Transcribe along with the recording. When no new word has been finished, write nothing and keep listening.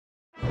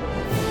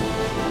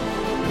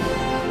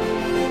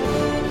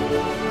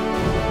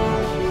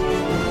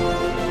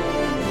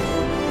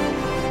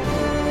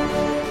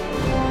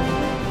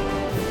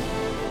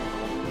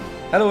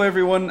Hello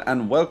everyone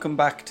and welcome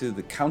back to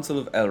the Council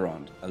of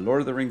Elrond, a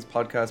Lord of the Rings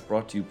podcast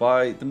brought to you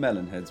by the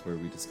Melonheads, where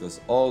we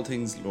discuss all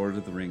things Lord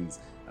of the Rings.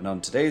 And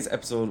on today's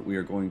episode we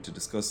are going to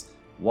discuss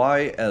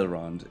why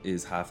Elrond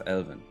is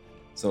half-elven.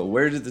 So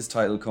where did this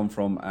title come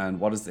from and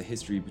what is the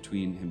history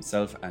between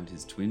himself and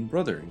his twin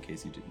brother, in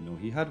case you didn't know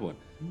he had one.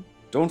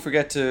 Don't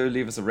forget to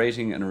leave us a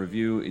rating and a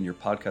review in your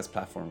podcast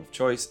platform of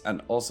choice,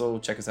 and also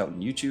check us out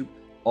on YouTube.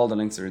 All the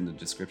links are in the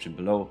description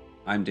below.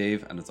 I'm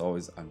Dave, and as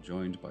always, I'm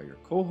joined by your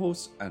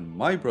co-host and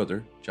my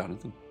brother,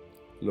 Jonathan.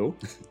 Hello?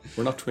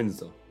 We're not twins,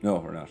 though. No,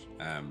 we're not.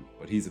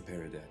 But he's a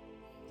pair of dead.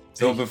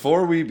 So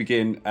before we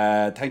begin,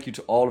 thank you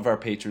to all of our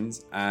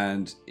patrons.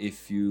 And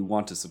if you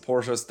want to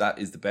support us, that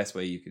is the best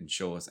way you can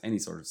show us any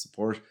sort of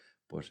support,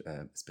 but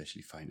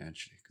especially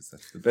financially, because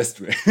that's the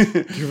best way.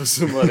 Give us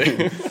some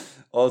money.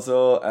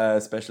 Also, a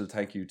special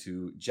thank you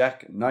to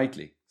Jack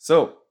Knightley.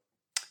 So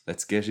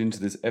let's get into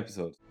this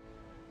episode.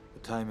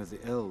 The time of the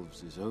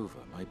elves is over.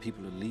 My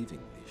people are leaving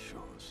these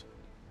shores.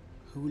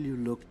 Who will you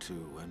look to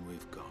when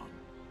we've gone?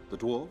 The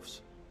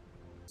dwarves?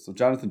 So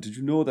Jonathan, did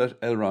you know that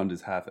Elrond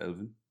is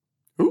half-elven?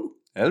 Who?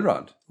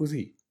 Elrond. Who's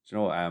he? Do you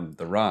know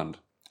the Rond?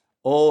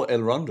 Oh,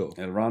 Elrondo.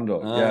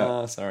 Elrondo,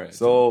 yeah. Sorry.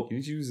 So you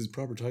need to use his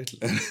proper title.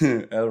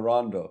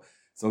 Elrondo.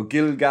 So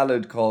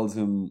Gil-galad calls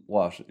him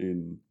what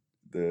in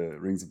the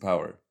Rings of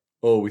Power?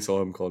 Oh, we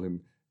saw him call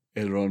him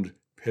Elrond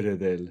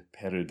Peredel.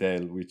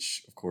 Peredel,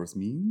 which of course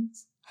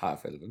means?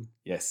 Half-elven.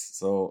 Yes.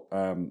 So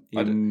in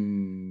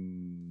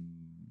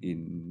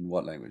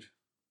what language?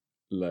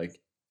 Like,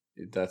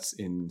 that's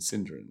in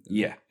Sindarin.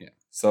 Yeah. Yeah.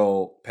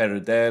 So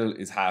Peredel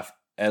is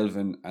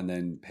half-elven, and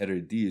then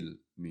Peredil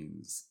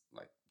means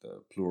like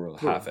the plural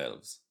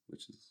half-elves,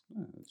 which is...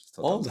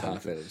 all the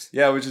half-elves.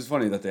 Yeah, which is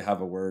funny that they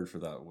have a word for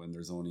that when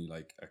there's only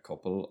like a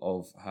couple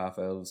of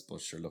half-elves,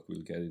 but sure, look,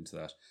 we'll get into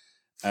that.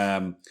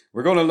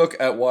 We're going to look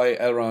at why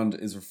Elrond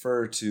is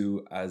referred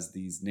to as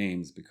these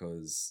names,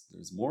 because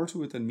there's more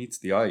to it than meets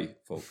the eye,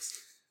 folks.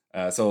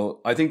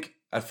 So I think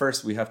at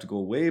first we have to go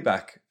way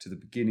back to the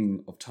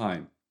beginning of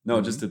time.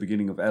 No, just the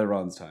beginning of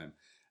Elrond's time.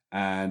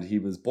 And he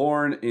was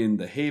born in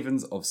the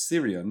havens of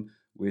Sirion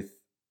with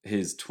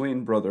his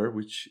twin brother,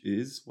 which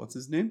is, what's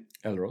his name?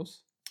 Elros.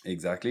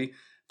 Exactly.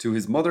 To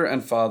his mother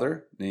and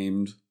father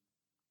named...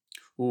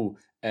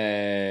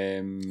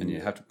 and you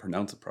have to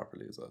pronounce it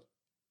properly as well.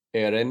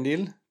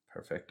 Erendil.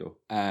 Perfecto.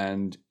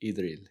 And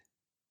Idril.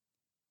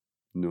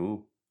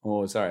 No.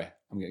 Oh, sorry.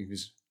 I'm getting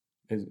confused.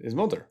 His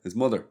mother. His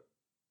mother.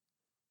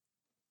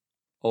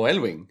 Oh,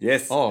 Elwing.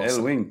 Yes, oh,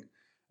 Elwing.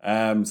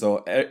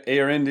 So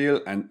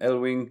Eärendil and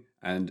Elwing,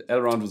 and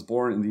Elrond was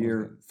born in the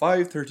year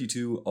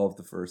 532 of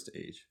the First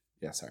Age.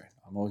 Yeah, sorry.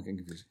 I'm always getting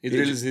confused.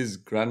 Idril is his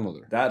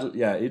grandmother.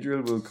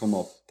 Idril will come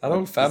up. That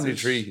whole family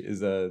tree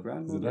is a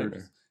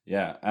grandmother.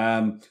 Yeah.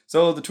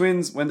 So the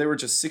twins, when they were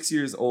just 6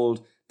 years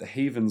old, the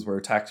havens were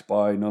attacked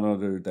by none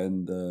other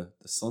than the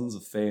Sons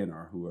of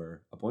Fëanor, who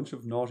were a bunch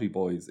of naughty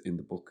boys in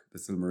the book, The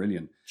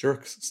Silmarillion.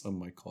 Jerks, some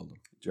might call them.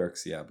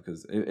 Jerks, yeah,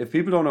 because if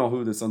people don't know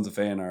who the Sons of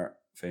Fëanor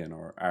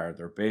are,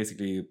 they're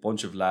basically a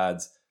bunch of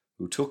lads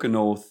who took an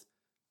oath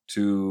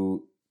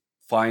to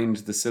find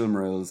the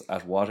Silmarils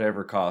at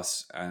whatever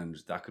cost, and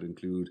that could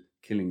include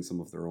killing some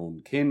of their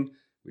own kin,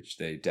 which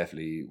they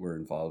definitely were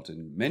involved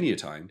in many a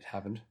time. It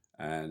happened.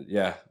 And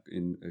yeah,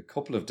 in a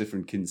couple of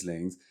different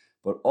kinslayings.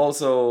 But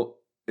also,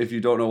 if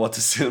you don't know what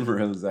the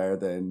Silmarils are,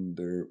 then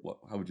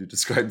how would you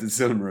describe the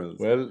Silmarils?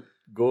 Well,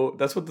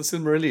 that's what the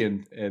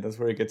Silmarillion, that's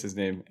where it gets his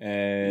name.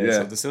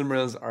 So the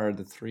Silmarils are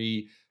the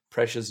three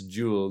precious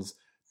jewels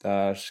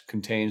that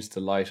contains the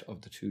light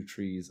of the two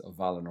trees of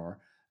Valinor.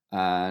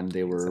 And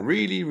they were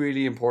really,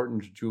 really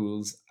important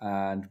jewels,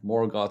 and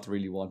Morgoth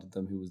really wanted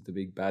them, who was the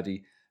big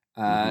baddie.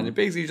 And it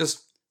basically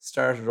just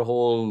started a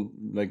whole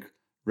like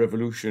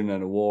revolution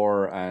and a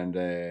war and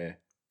a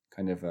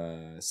kind of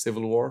a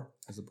civil war,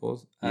 I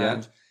suppose.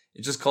 And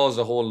it just caused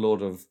a whole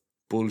load of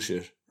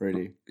bullshit,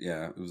 really.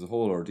 Yeah, it was a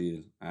whole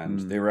ordeal. And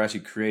they were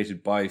actually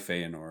created by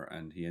Fëanor,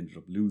 and he ended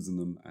up losing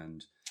them,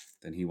 and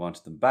then he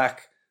wanted them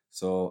back.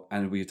 So,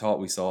 and we thought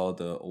we saw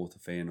the Oath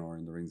of Fëanor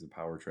in the Rings of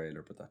Power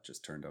trailer, but that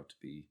just turned out to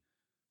be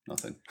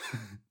nothing.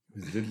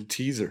 It was a little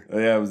teaser.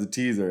 Yeah, it was a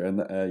teaser. And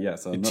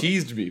so it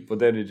teased me, but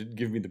then it didn't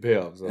give me the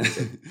payoff. So I was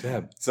like,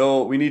 damn.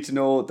 So we need to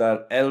know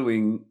that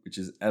Elwing, which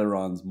is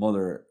Elrond's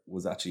mother,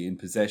 was actually in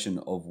possession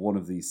of one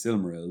of these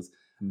Silmarils.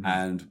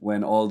 And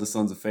when all the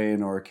Sons of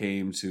Fëanor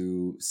came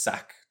to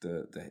sack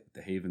the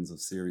havens of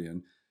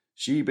Sirion,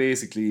 she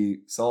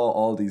basically saw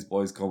all these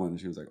boys coming, and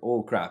she was like,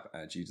 oh crap,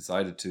 and she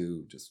decided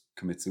to just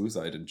commit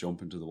suicide and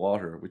jump into the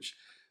water, which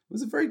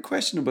was a very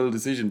questionable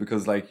decision,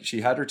 because like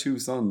she had her two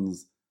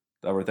sons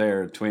that were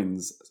there,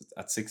 twins,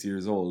 at 6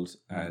 years old,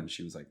 and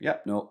she was like,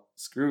 no,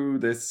 screw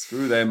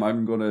them,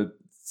 I'm gonna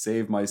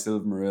save my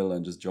Silmaril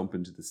and just jump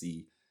into the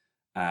sea.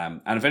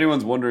 And if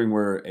anyone's wondering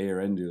where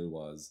Eärendil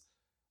was,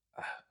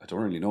 I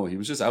don't really know. He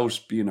was just out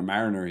being a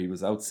mariner. He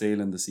was out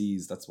sailing the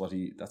seas. That's what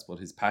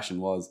his passion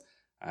was.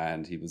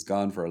 And he was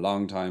gone for a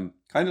long time.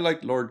 Kind of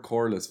like Lord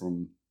Corlys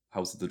from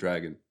House of the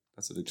Dragon.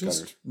 That's what it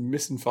just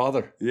missing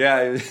father.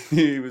 Yeah,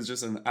 he was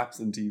just an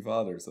absentee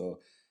father. So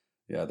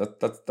Yeah,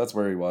 that's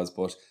where he was.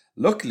 But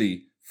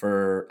luckily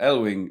for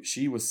Elwing,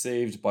 she was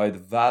saved by the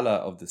Vala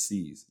of the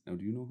Seas. Now,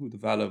 do you know who the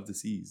Vala of the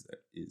Seas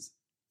is?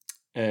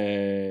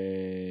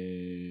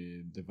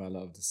 The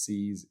Vala of the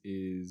Seas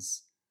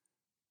is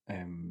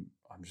I'm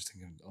just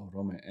thinking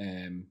Rome.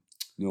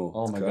 No,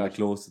 oh it's my kind of God.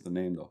 close to the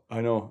name though.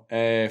 I know.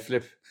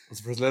 Flip.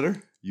 What's the first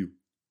letter? You.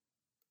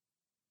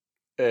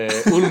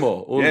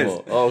 Ulmo.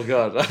 Yes. Oh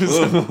God.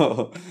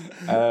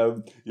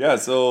 Yeah,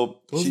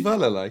 so Those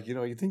Vala, like,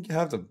 you think you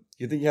have them.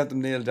 You think you have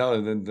them nailed down,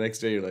 and then the next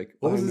day you're like,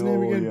 what was his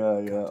name again?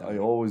 Yeah. God, I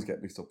always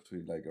get mixed up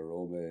between like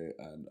Arome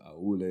and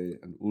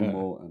Aule and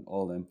Ulmo and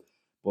all them.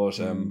 But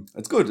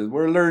it's good.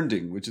 We're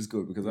learning, which is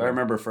good, because I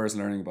remember first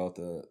learning about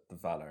the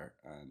Valar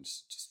and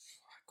just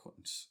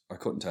I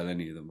couldn't tell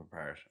any of them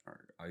apart.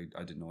 Or I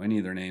didn't know any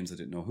of their names. I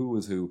didn't know who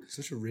was who.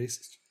 Such a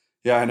racist.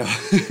 Yeah, I know.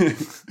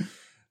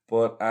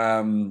 But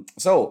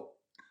so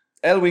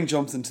Elwing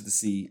jumps into the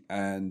sea,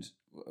 and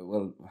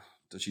well,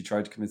 does she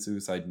try to commit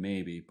suicide?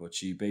 Maybe, but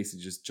she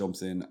basically just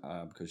jumps in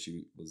because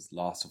she was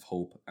lost of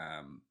hope.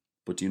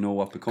 But do you know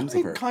what becomes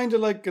of her? Kind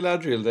of like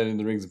Galadriel then in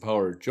the Rings of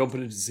Power,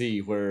 jumping into the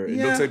sea where it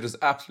looks like there's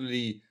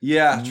absolutely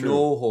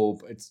no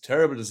hope. It's a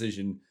terrible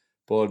decision,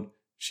 but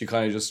she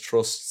kind of just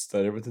trusts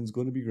that everything's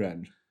going to be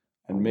grand.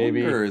 And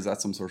maybe is that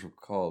some sort of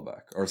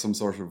callback or some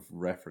sort of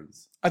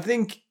reference? I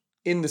think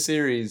in the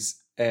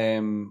series,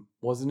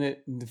 wasn't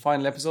it in the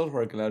final episode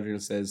where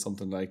Galadriel says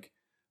something like,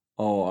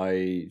 "Oh,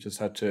 I just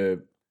had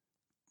to."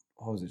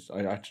 What was it?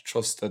 I had to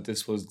trust that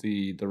this was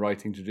the right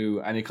thing to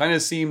do, and it kind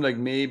of seemed like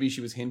maybe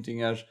she was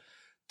hinting at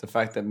the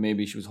fact that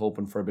maybe she was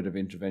hoping for a bit of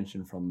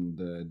intervention from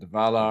the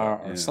Valar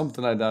or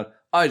something like that.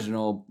 I don't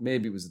know.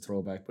 Maybe it was a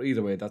throwback, but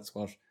either way, that's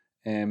what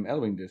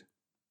Elwing did.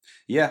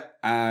 Yeah,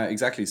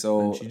 exactly.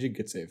 So and she did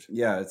get saved.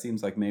 Yeah, it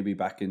seems like maybe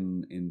back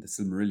in the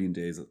Silmarillion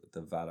days,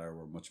 the Valar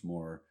were much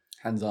more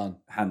hands-on.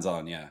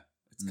 Yeah,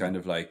 it's kind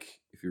of like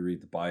if you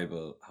read the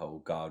Bible,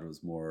 how God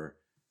was more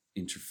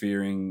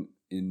interfering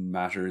in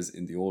matters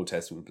in the Old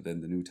Testament, but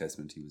then the New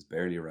Testament he was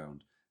barely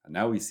around, and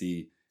now we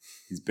see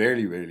he's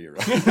barely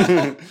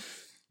around.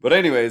 But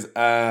anyways,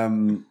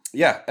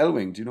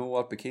 Elwing. Do you know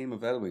what became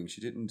of Elwing? She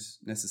didn't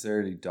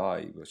necessarily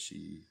die, but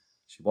she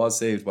was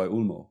saved by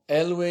Ulmo.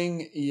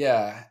 Elwing,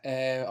 yeah.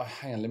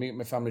 Hang on, let me get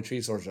my family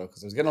tree sorted out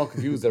because I was getting all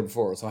confused there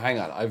before. So hang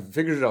on, I've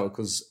figured it out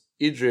because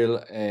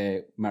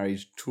Idril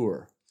married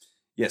Tur.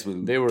 Yes,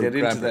 they were get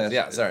into that.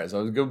 Yeah, sorry. So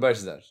I was going back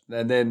to that,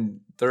 and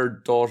then their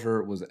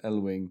daughter was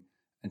Elwing,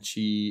 and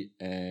she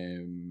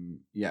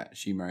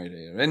married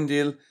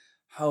Eärendil.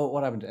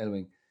 What happened to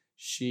Elwing?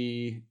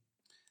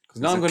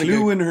 Because now I'm going to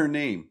clue in her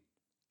name.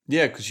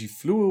 Yeah, because she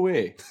flew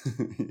away.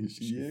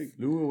 She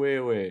flew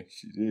away.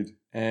 She did.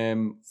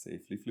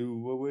 Safely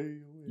flew away.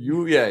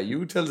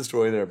 You tell the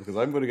story there because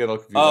I'm going to get all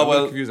confused. I'm going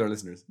to confuse our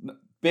listeners.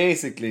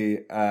 Basically,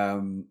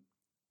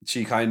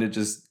 she kind of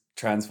just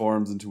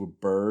transforms into a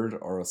bird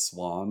or a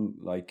swan.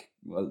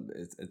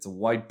 It's a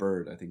white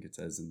bird, I think it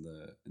says in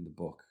the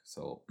book.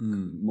 So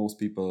most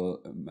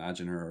people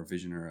imagine her or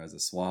vision her as a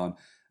swan,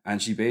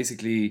 and she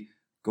basically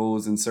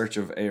goes in search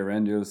of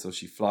Eärendil, so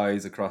she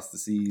flies across the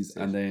seas,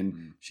 and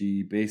then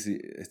she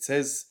basically,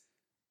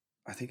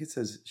 I think it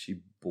says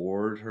she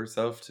bored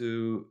herself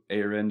to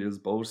Eärendil's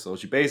boat, so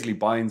she basically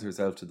binds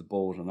herself to the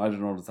boat, and I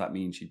don't know what that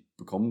means, she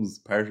becomes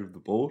part of the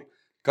boat,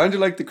 kind of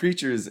like the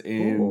creatures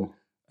in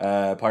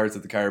Pirates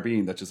of the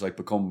Caribbean that just like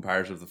become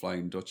part of the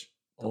Flying Dutchman.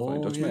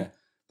 Yeah.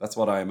 That's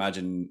what I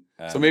imagine.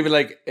 So maybe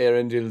like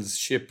Eärendil's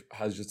ship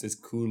has just this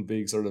cool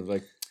big sort of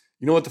like,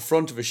 at the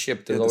front of a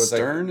ship there's always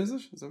stern, like, is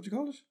it? Is that what you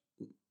call it?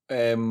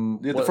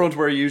 The front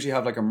where you usually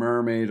have like a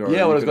mermaid or what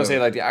I was going to say,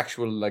 like the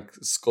actual like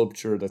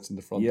sculpture that's in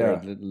the front there,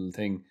 the little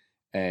thing.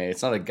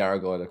 It's not a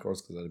gargoyle, of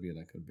course, because that'd be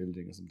like a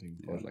building or something.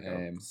 Yeah, but like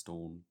a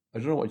stone. I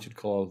don't know what you'd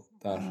call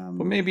that,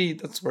 but maybe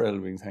that's where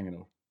Elwing's hanging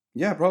out.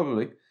 Yeah,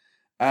 probably.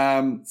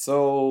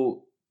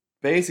 So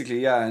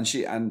basically,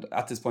 and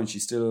at this point she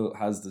still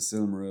has the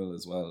Silmaril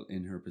as well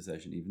in her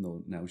possession, even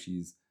though now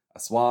she's a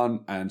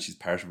swan and she's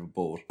part of a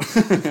boat.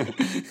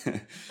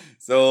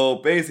 So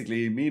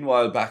basically,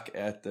 meanwhile, back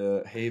at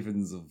the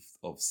havens of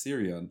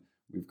Sirion,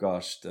 we've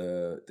got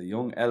the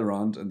young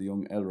Elrond and the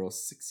young Elros,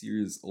 6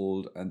 years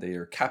old, and they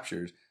are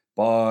captured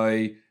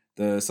by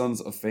the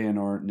sons of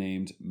Feanor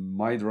named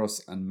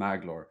Maedhros and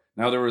Maglor.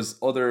 Now, there was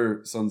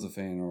other sons of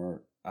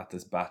Feanor at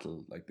this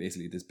battle, like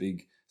basically this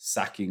big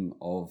sacking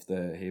of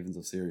the havens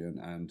of Sirion,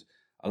 and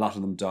a lot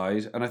of them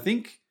died. And I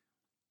think,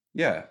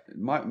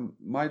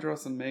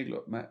 Maedhros and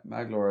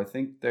Maglor, I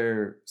think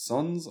their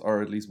sons,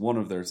 or at least one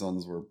of their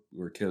sons,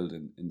 were killed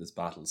in this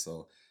battle.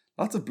 So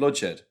lots of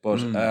bloodshed.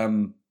 But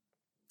I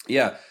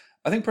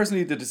think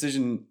personally the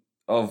decision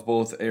of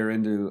both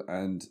Eärendil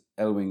and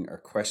Elwing are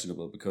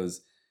questionable,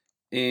 because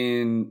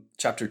in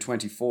chapter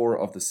 24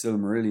 of the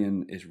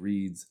Silmarillion it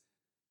reads,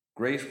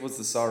 "Great was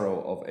the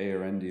sorrow of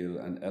Eärendil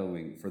and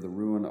Elwing for the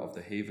ruin of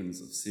the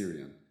havens of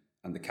Sirion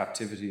and the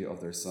captivity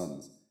of their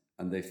sons,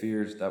 and they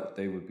feared that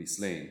they would be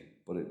slain,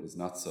 but it was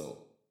not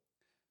so."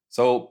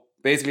 So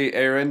basically,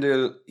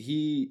 Eärendil,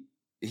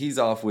 he's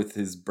off with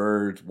his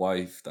bird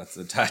wife that's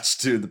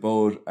attached to the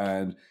boat,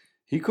 and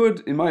He could,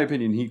 in my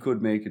opinion, he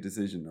could make a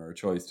decision or a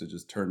choice to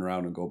just turn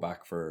around and go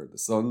back for the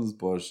sons,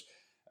 but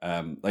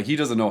like he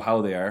doesn't know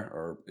how they are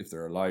or if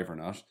they're alive or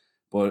not.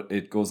 But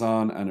it goes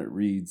on and it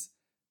reads,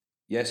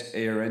 "Yet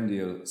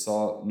Eärendil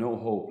saw no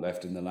hope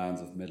left in the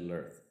lands of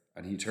Middle-earth,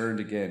 and he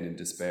turned again in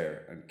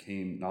despair and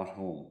came not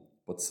home,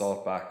 but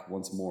sought back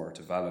once more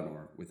to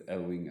Valinor with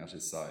Elwing at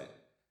his side."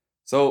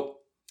 So,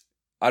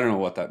 I don't know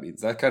what that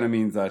means. That kind of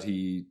means that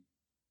he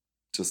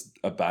just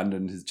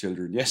abandoned his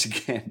children yet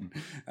again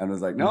and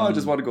was like, no, I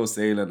just want to go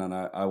sailing and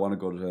I want to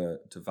go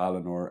to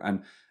Valinor.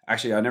 And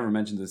actually, I never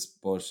mentioned this,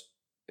 but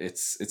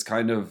it's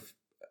kind of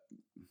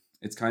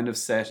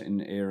set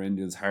in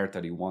Eärendil's heart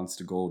that he wants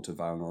to go to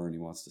Valinor and he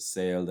wants to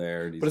sail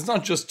there. But it's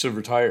not just to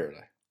retire.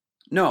 Like.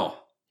 No.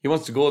 He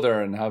wants to go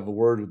there and have a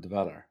word with the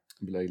Valar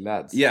and be like,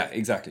 lads. Yeah,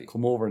 exactly.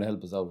 Come over and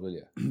help us out, will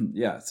you?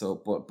 Yeah, so,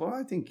 but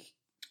I think,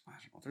 I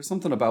don't know, there's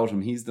something about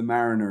him. He's the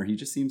mariner. He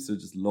just seems to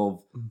just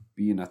love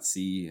being at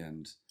sea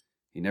and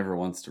he never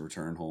wants to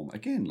return home.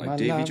 Again, like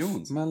Davy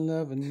Jones. My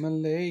love and my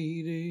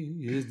lady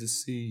is the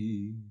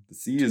sea. The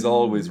sea is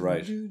always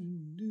right.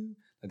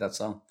 Like that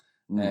song.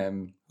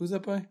 Who's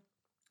that by?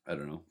 I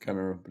don't know. Can't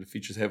remember, but it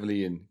features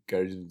heavily in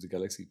Guardians of the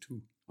Galaxy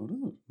 2. Oh,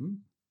 does it?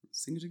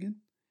 Sing it again.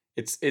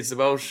 It's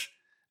about,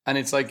 and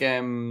it's like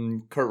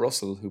Kurt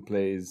Russell who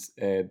plays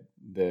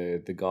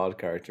the God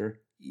character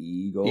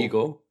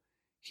Ego.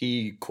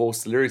 He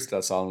quotes the lyrics to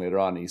that song later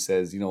on. He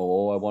says, I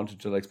wanted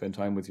to like spend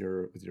time with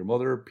your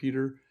mother,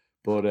 Peter,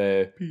 but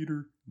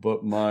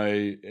but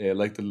my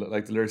like the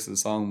lyrics of the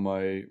song,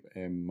 my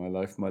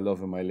life, my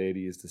love, and my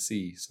lady is the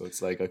sea. So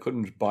it's like I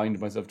couldn't bind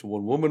myself to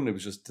one woman. It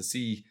was just the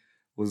sea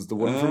was the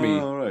one for me.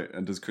 Oh, right.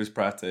 And does Chris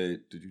Pratt say,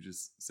 did you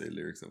just say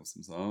lyrics of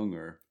some song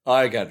or?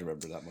 I can't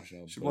remember that much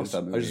now. Should watch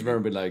that movie. I just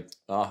remember being like,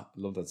 I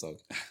love that song.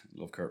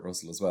 Love Kurt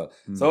Russell as well.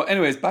 So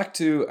anyways, back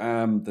to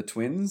the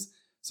twins.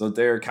 So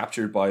they're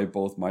captured by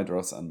both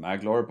Maedhros and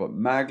Maglor, but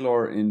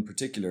Maglor in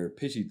particular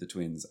pitied the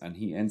twins and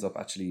he ends up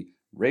actually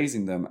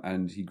raising them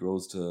and he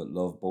grows to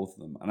love both of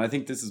them. And I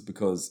think this is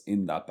because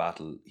in that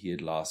battle he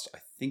had lost, I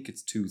think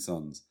it's 2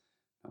 sons.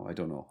 No, I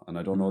don't know. And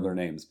I don't know their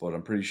names, but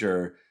I'm pretty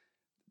sure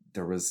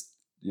there was,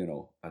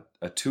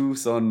 a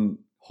 2-son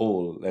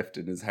hole left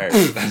in his heart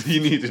that he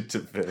needed to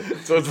fill.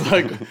 So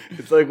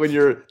it's like when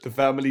the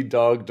family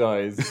dog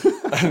dies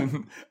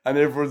and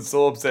everyone's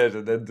so upset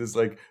and then there's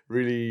like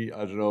really,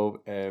 I don't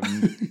know,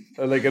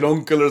 like an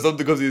uncle or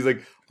something comes, he's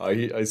like,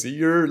 I see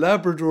your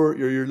Labrador,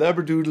 your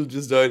Labradoodle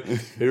just died.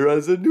 Here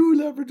is a new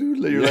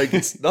Labradoodle. And you're like,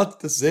 it's not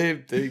the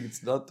same thing.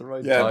 It's not the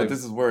right time. Yeah, but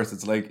this is worse.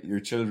 It's like your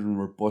children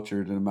were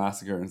butchered in a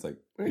massacre and it's like,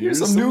 here's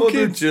some new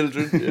kids.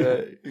 Children.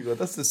 Yeah, you go,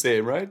 that's the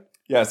same, right?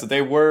 Yeah, so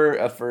they were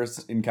at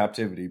first in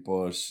captivity,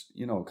 but,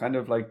 kind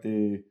of like what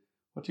do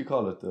you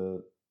call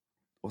it?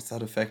 What's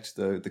that effect?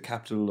 The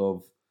capital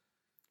of,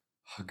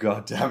 oh,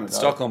 God damn it.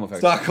 Stockholm effect.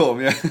 Stockholm,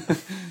 yeah.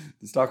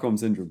 The Stockholm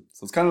syndrome.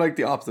 So it's kind of like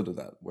the opposite of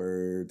that,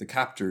 where the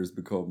captors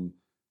become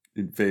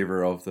in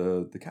favor of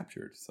the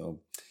captured. So,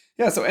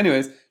 yeah, so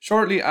anyways,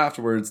 shortly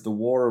afterwards, the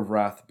War of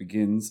Wrath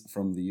begins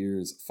from the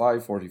years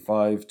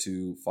 545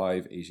 to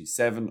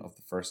 587 of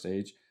the First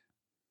Age.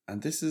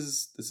 And this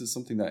is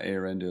something that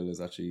Eärendil is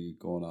actually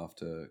going off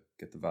to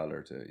get the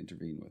Valar to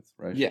intervene with,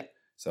 right? Yeah.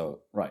 So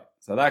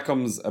that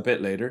comes a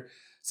bit later.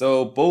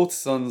 So both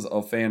sons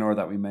of Fëanor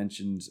that we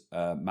mentioned,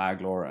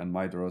 Maglor and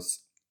Maedhros,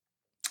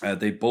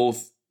 they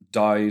both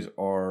died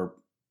or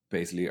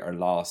basically are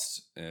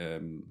lost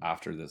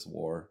after this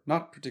war.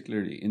 Not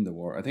particularly in the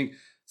war. I think,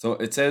 so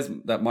it says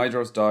that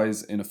Maedhros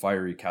dies in a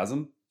fiery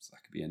chasm. So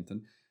that could be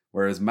anything.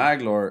 Whereas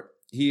Maglor,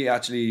 he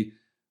actually...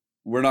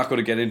 We're not going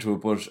to get into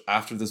it, but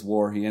after this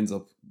war, he ends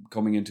up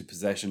coming into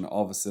possession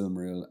of a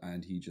Silmaril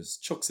and he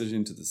just chucks it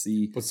into the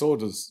sea. But so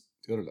does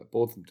the other,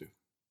 both of them do.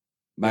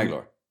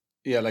 Maglor.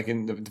 Yeah, like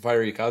in the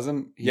fiery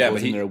chasm, he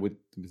goes in there with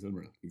the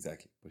Silmaril.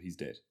 Exactly, but he's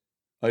dead.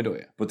 I know,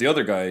 yeah. But the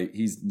other guy,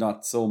 he's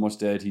not so much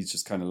dead, he's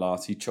just kind of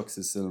lost. He chucks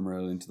his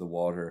Silmaril into the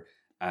water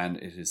and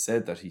it is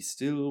said that he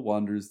still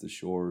wanders the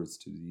shores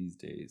to these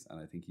days. And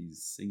I think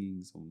he's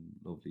singing some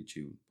lovely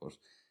tune. But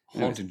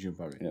haunting tune,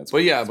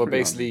 probably. Yeah, but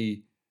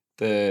basically...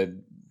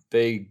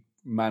 They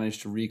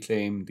managed to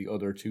reclaim the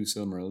other 2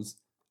 Silmarils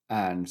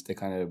and they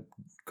kind of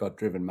got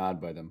driven mad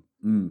by them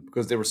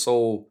because they were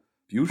so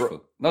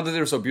beautiful. Not that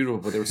they were so beautiful,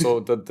 but they were so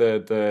that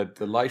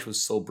the light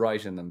was so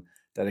bright in them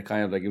that it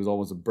kind of like it was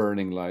almost a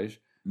burning light.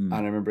 And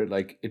I remember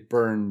it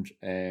burned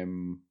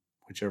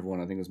whichever one,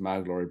 I think it was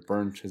Maglor, it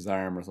burnt his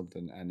arm or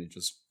something, and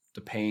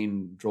the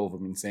pain drove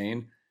him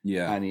insane.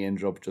 Yeah, and he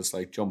ended up just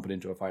like jumping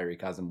into a fiery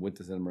chasm with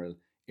the Silmaril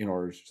in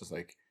order to just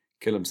like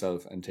kill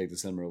himself and take the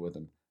Silmaril with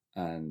him.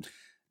 And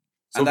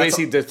so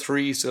basically the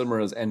 3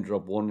 Silmarils ended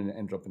up, one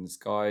ended up in the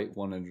sky,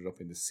 one ended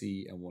up in the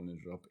sea, and one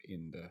ended up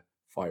in the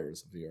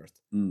fires of the earth.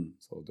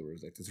 So there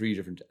was like the 3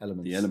 different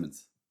elements. The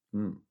elements.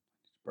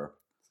 So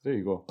there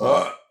you go.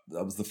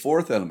 That was the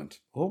 4th element.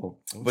 Oh.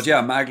 But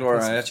yeah, Maglor,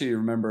 I actually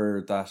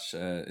remember that,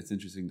 it's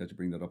interesting that you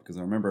bring that up because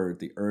I remember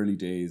the early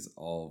days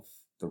of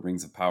the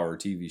Rings of Power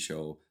TV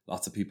show,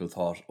 lots of people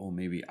thought,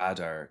 maybe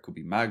Adar could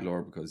be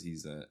Maglor because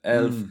he's an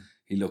elf.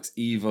 he looks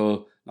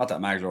evil. Not that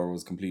Maglor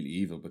was completely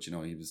evil, but you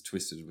know, he was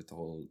twisted with the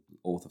whole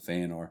Oath of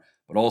Feanor.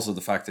 But also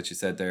the fact that you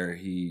said there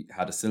he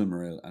had a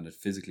Silmaril and it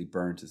physically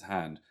burnt his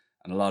hand.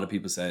 And a lot of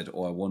people said,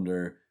 oh, I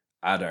wonder,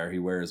 Adar, he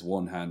wears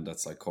one hand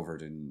that's like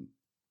covered in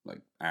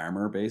like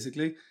armor,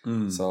 basically.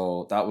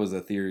 So that was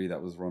a theory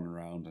that was running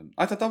around. And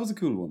I thought that was a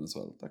cool one as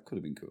well. That could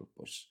have been cool.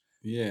 But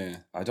yeah,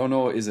 I don't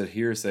know, is it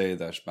hearsay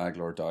that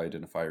Maglor died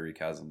in a fiery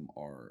chasm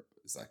or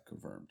is that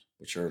confirmed?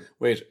 But sure.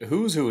 Wait,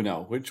 who's who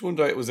now? Which one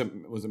died? Was it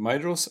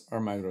Maedhros or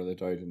Maglor that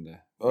died in the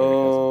fiery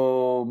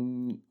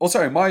chasm?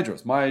 Sorry,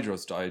 Maedhros.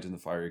 Maedhros died in the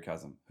fiery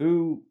chasm.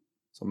 Who?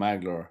 So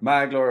Maglor.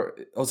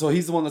 Oh, so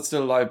he's the one that's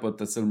still alive, but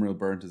the Silmaril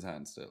burnt his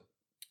hand still.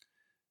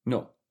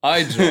 No,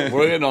 I don't.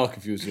 We're getting all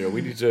confused here.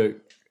 We need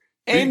to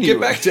get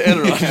back to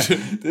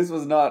Elrond. This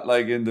was not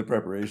like in the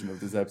preparation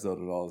of this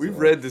episode at all. We've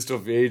read this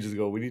stuff ages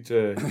ago. We need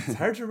to. It's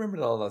hard to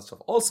remember all that stuff.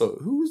 Also,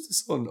 who's the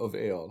son of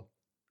Eol?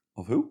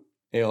 Of who?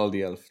 Eol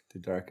the elf, the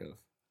dark elf.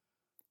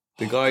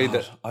 The guy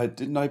God.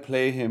 that I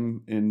play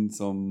him in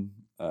some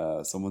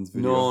someone's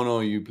video.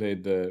 No, you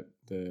played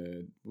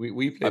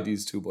we played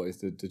these two boys,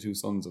 the two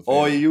sons of.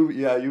 Oh,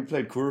 you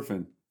played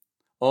Curfin.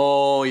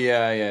 Oh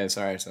yeah.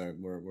 Sorry.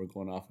 We're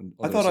going off.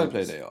 I thought I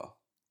played Eol.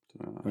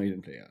 No, you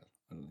didn't play Eol.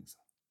 I don't think so.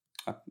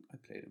 I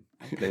played him.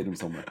 I played him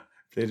somewhere.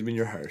 Played him in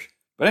your heart.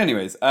 But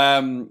anyways,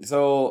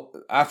 so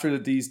after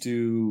these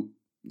two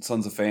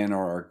sons of Feanor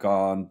are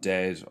gone,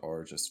 dead,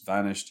 or just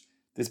vanished,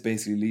 this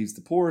basically leaves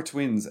the poor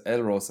twins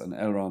Elros and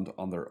Elrond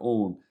on their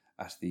own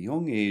at the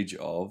young age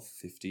of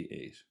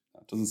 58.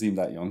 That doesn't seem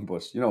that young,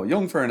 but you know,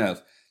 young for an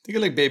elf. Think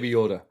of like Baby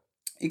Yoda.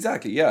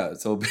 Exactly, yeah.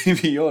 So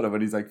Baby Yoda,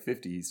 when he's like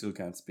 50, he still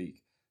can't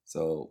speak.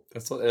 So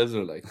that's what elves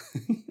are like.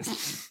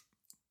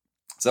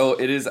 So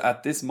it is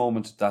at this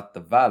moment that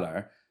the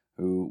Valar,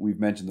 who we've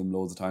mentioned them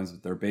loads of times,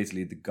 but they're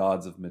basically the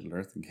gods of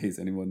Middle-earth, in case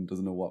anyone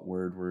doesn't know what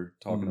word we're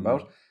talking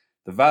about.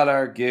 The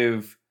Valar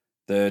give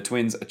the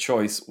twins a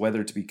choice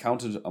whether to be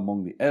counted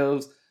among the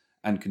elves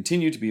and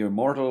continue to be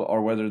immortal,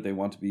 or whether they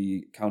want to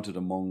be counted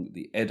among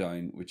the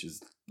Edain, which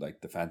is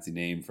like the fancy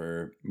name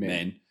for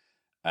men,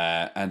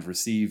 and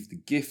receive the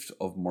gift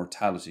of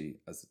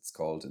mortality, as it's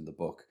called in the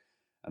book.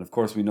 And of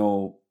course, we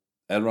know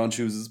Elrond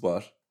chooses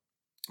what?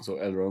 So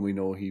Elrond, we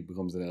know he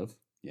becomes an elf.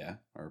 Yeah,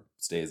 or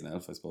stays an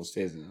elf, I suppose.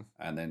 Stays an elf.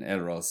 And then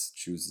Elros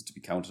chooses to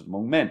be counted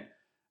among men.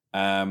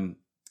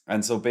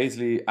 And so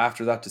basically,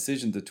 after that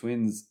decision, the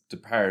twins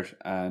depart,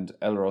 and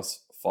Elros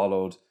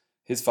followed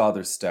his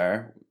father's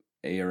star,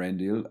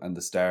 Eärendil, and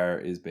the star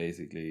is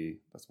basically,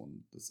 that's one of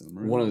the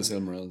Silmarils. One of the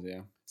Silmarils,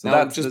 yeah. So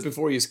now, that just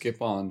before you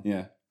skip on,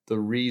 yeah, the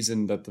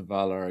reason that the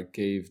Valar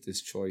gave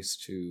this choice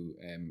to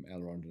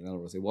Elrond and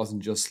Elros, it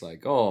wasn't just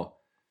like,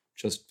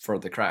 just for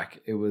the crack.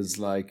 It was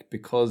like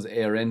because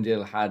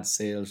Eärendil had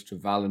sailed to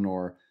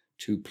Valinor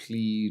to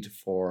plead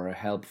for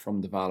help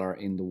from the Valar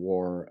in the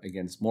war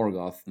against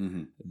Morgoth,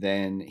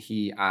 then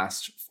he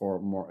asked for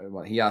more.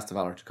 Well, he asked the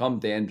Valar to come.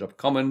 They ended up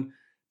coming.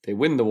 They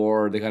win the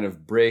war. They kind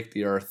of break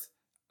the earth,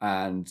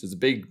 and there's a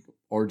big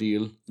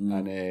ordeal.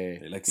 And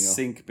they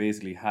sink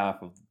basically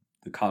half of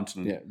the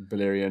continent. Yeah,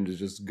 Beleriand is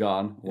just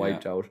gone,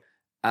 wiped out,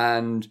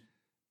 and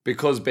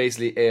because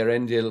basically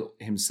Eärendil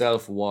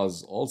himself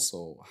was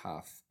also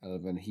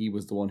half-elven, he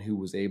was the one who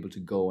was able to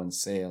go and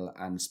sail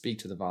and speak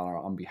to the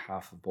Valar on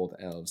behalf of both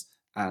elves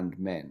and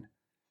men.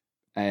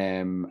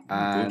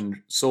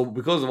 And so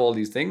because of all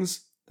these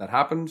things that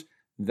happened,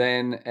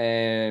 then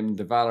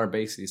the Valar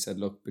basically said,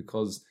 look,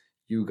 because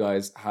you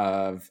guys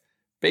have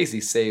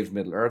basically saved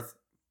Middle-earth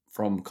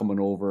from coming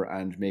over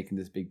and making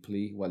this big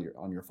plea while you're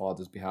on your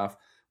father's behalf,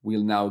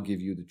 we'll now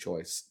give you the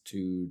choice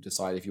to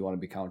decide if you want to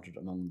be counted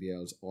among the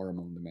elves or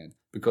among the men.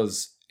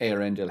 Because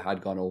Eärendil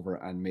had gone over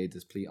and made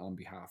this plea on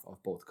behalf of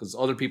both. Because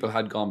other people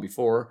had gone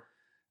before.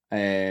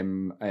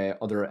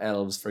 Other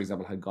elves, for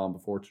example, had gone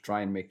before to try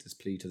and make this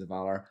plea to the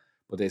Valar.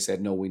 But they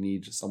said, no, we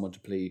need someone to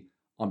plea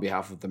on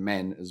behalf of the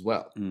men as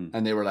well.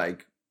 And they were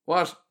like,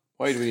 what?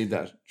 Why do we need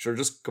that? Sure,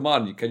 just come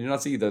on. Can you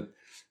not see that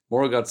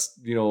Morgoth's,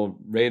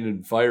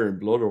 raining fire and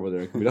blood over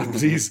there? Can we not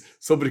please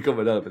somebody come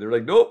and help? And they were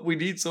like, nope, we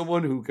need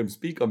someone who can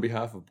speak on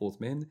behalf of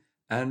both men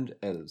and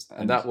elves.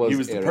 And that was he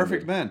was the Eärendil.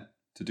 perfect man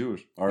to do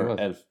it. Or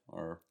elf.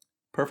 Or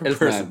perfect elf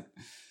person. Man.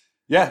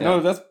 Yeah, no,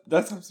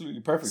 that's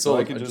absolutely perfect. So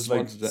I can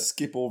just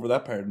skip over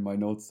that part in my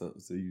notes.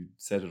 So you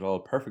said it all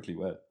perfectly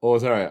well. Oh,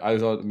 sorry. I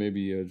thought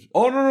maybe you'd...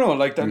 Oh, no,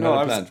 like that. No,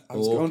 I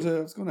was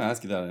okay. going to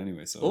ask you that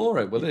anyway. So. All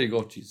right, well, there you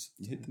go. Jeez.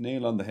 You hit the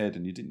nail on the head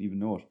and you didn't even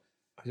know it.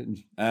 I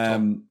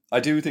didn't. I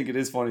do think it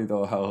is funny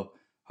though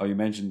how you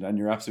mentioned, and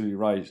you're absolutely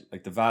right.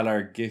 Like the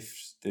Valar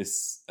gift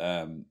this,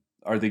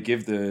 or they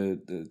give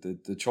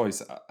the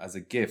choice as a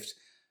gift,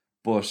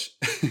 but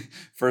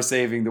for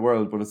saving the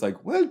world. But it's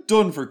like, well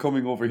done for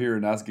coming over here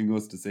and asking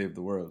us to save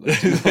the world.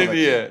 Like,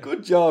 yeah,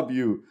 good job,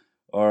 you.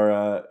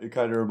 Or it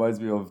kind of reminds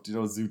me of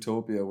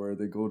Zootopia, where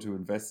they go to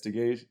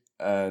investigate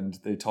and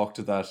they talk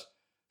to that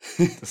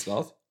the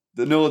sloth.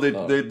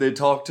 They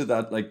talk to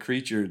that like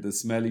creature, the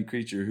smelly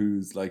creature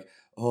who's like,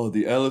 oh,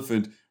 the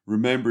elephant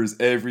remembers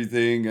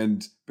everything,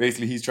 and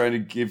basically he's trying to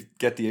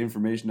get the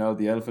information out of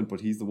the elephant,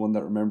 but he's the one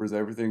that remembers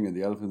everything, and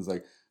the elephant's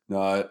like,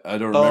 No, I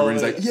don't remember.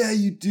 He's yeah. like, yeah,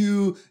 you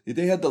do.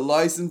 They had the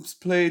license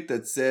plate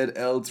that said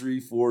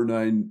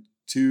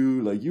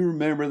L3492. Like, you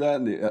remember that?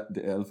 And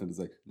the elephant is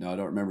like, no, I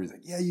don't remember. He's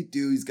like, yeah, you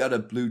do. He's got a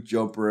blue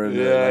jumper and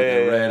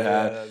a red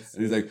hat.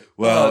 And he's like,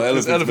 well,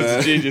 elephant's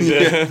a genius.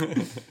 Yeah.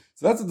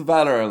 So that's what the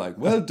Valar are like.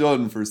 Well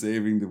done for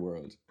saving the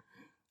world.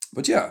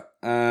 But yeah.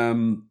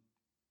 Oh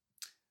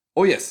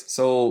yes.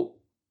 So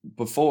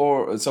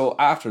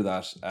after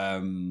that,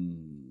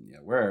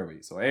 where are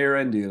we? So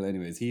Eärendil,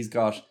 anyways, he's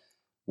got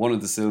one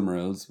of the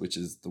Silmarils, which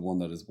is the one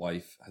that his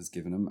wife has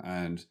given him,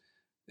 and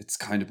it's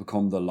kind of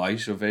become the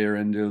light of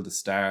Eärendil, the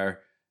star,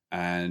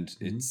 and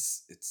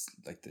it's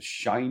like the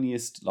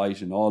shiniest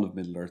light in all of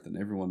Middle Earth, and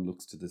everyone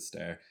looks to this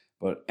star.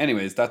 But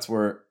anyways, that's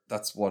what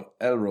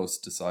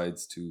Elros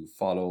decides to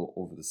follow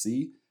over the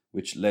sea,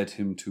 which led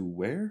him to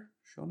where,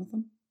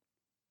 Jonathan?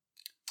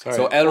 Sorry.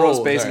 So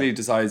Elros basically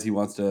decides he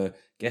wants to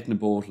get in a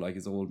boat like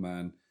his old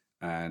man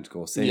and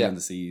go sail on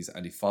the seas,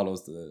 and he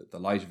follows the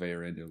light of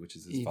Eärendil, which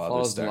is his father's star. He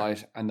follows the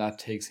light, and that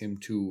takes him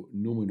to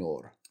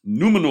Numenor.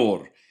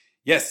 Numenor!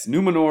 Yes,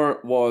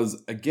 Numenor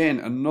was, again,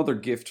 another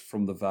gift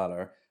from the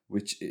Valar,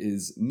 which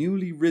is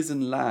newly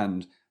risen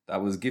land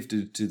that was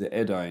gifted to the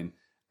Edain,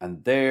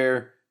 and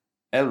there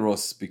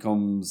Elros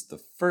becomes the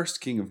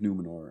first king of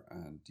Numenor,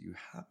 and do you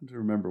happen to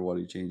remember what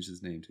he changed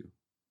his name to?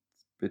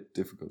 It's a bit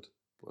difficult,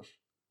 but...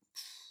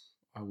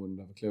 I wouldn't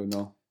have a clue,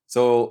 no.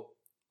 So...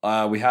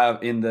 we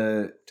have in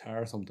the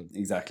Tar something.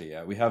 Exactly,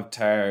 yeah. We have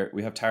Tar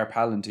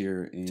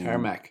Palantir in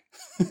Tarmac.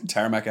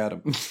 Tarmac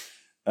Adam.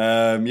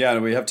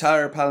 We have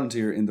Tar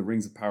Palantir in the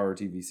Rings of Power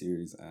TV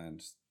series,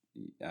 and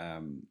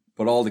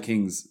but all the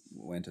kings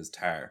went as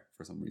Tar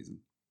for some reason.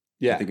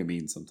 Yeah, I think it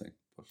means something.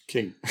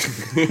 King.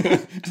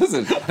 Does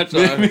it?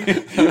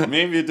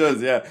 Maybe it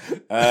does. Yeah.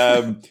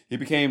 He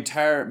became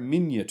Tar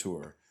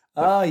Miniatur.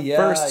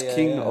 First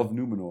king of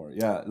Numenor.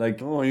 Yeah, like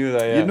I knew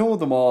that. Yeah. You know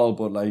them all,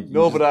 but like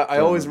but I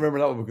always remember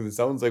that one because it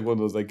sounds like one of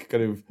those like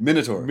kind of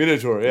Minotaur.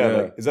 Yeah.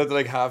 Like, is that the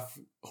like half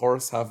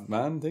horse, half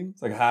man thing?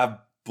 It's like half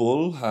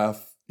bull,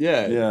 half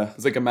yeah.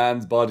 It's like a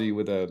man's body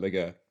with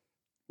a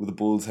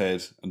bull's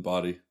head and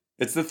body.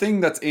 It's the thing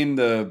that's in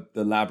the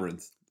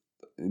labyrinth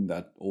in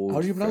that old.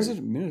 How do you pronounce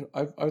it? Minotaur.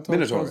 I thought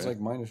Minotaur, it was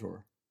like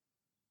Minotaur.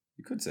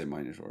 You could say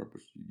Minotaur,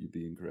 but you'd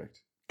be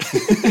incorrect.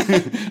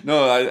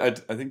 No, I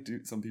think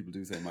some people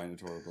do say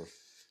Minotaur, but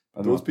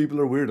those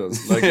people are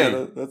weirdos. Like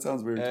that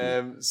sounds weird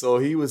to me. So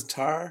he was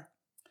Tar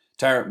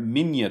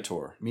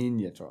Miniatur.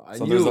 I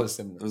so knew it was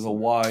similar. There's a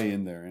Y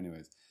in there,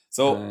 anyways.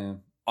 So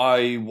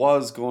I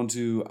was going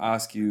to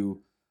ask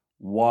you,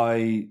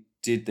 why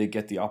did they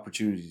get the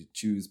opportunity to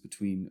choose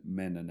between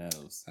men and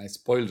elves? I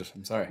spoiled it.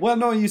 I'm sorry. Well,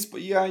 no, you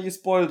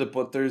spoiled it,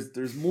 but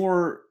there's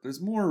more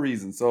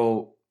reasons.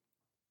 So.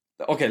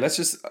 Okay, let's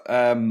just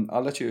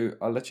I'll let you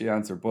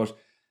answer, but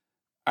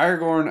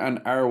Aragorn and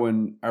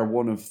Arwen are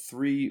one of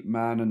 3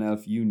 man and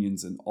elf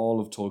unions in all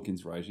of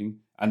Tolkien's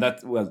writing, and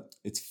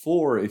it's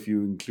 4 if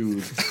you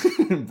include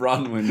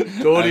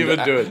Bronwyn. Don't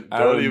even do it.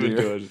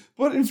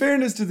 But in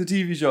fairness to the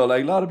TV show,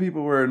 like a lot of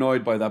people were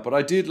annoyed by that, but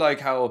I did like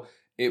how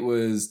it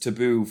was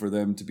taboo for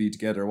them to be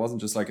together. It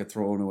wasn't just like a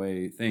thrown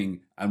away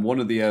thing. And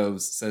one of the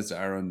elves says to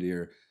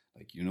Arondir,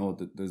 like, you know,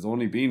 there's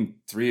only been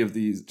 2 of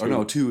these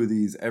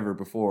ever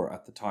before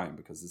at the time,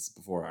 because this is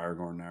before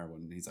Aragorn and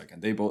Arwen. And he's like,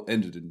 and they both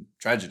ended in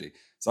tragedy.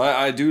 So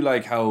I do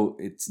like how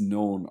it's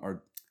known,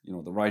 or, you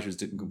know, the writers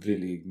didn't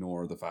completely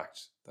ignore the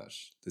fact that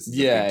this is a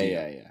big deal.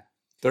 Yeah.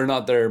 They're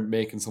not there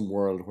making some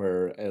world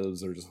where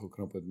elves are just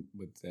hooking up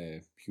with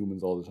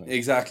humans all the time.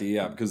 Exactly,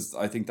 yeah, because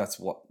I think that's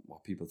what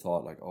people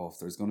thought, like, oh, if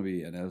there's going to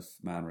be an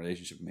elf-man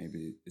relationship,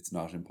 maybe it's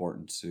not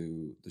important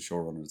to the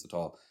showrunners at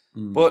all.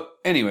 But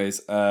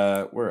anyways,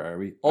 where are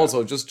we?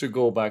 Also, just to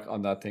go back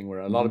on that thing where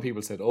a lot of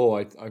people said, oh,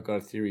 I've got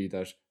a theory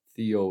that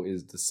Theo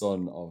is the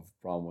son of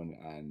Bronwyn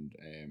and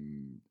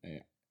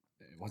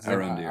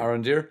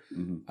Arondir.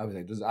 I was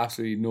like, there's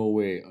absolutely no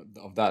way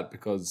of that,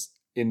 because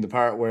in the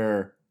part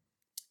where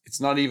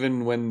it's not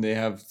even when they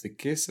have the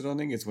kiss, I don't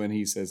think it's when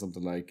he says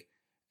something like,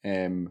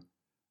 when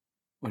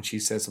she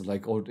says something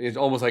like, oh, it's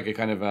almost like a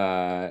kind of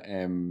a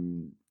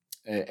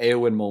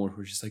Eowyn moment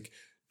where she's like,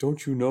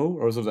 don't you know?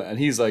 Or something. And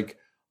he's like,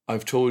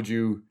 I've told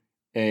you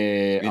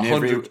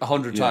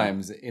 100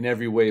 times in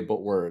every way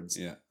but words.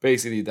 Yeah.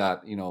 Basically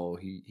that, you know,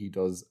 he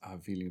does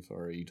have feelings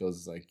for her. He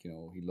does, like, you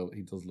know,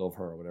 he does love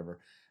her or whatever.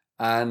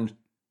 And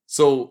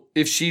so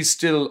if she's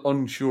still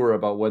unsure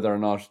about whether or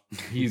not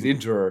he's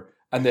into her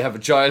and they have a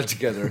child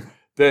together,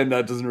 then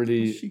that doesn't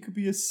really... She could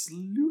be a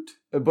sleut.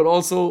 But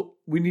also,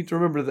 we need to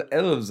remember the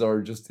elves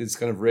are just this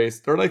kind of race.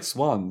 They're like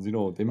swans, you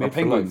know. They mate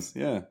penguins,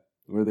 yeah.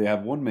 Where they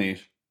have one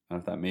mate, and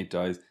if that mate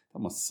dies, that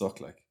must suck,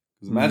 like.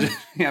 Because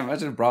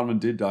imagine if Bronwyn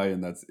did die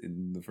in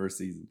the first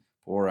season.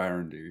 Poor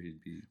Arondir,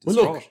 he'd be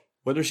distraught. Well, look,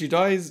 whether she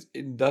dies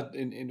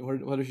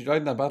whether she died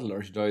in that battle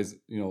or she dies,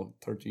 you know,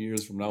 30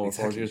 years from now or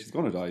 40 years, she's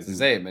going to die. It's the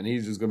same, and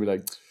he's just going to be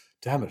like,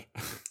 damn it.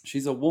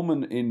 She's a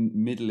woman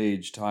in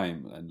middle-aged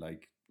time, and,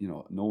 like, you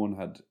know, no one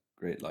had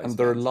great life. And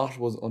their lot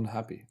was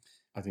unhappy,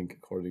 I think,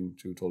 according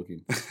to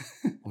Tolkien,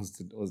 was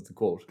the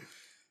quote.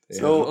 They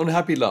had an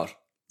unhappy lot.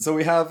 So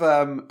we have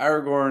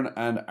Aragorn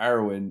and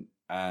Arwen,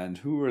 and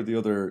who are the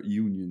other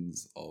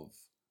unions of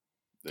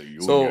the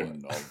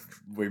union of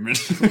women?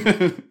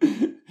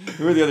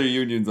 Who are the other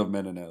unions of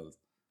men and elves?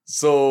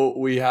 So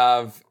we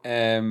have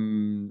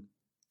Elwing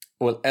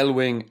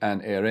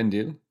and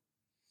Eärendil.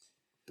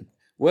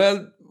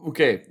 Well,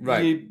 okay,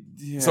 right.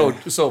 Yeah.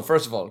 So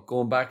first of all,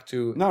 going back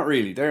to not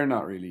really. They're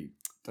not really.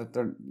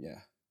 They're yeah.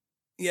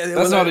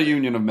 That's not a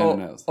union of men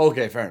and elves.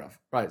 Okay, fair enough.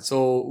 Right.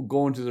 So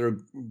going to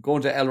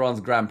Elrond's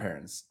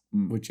grandparents,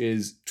 which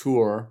is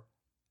Tuor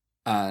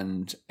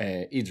and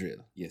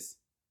Idril. Yes.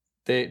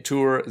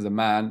 Tuor is a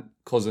man,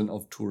 cousin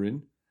of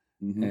Turin,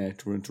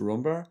 Turin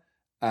Turambar,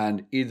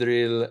 and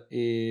Idril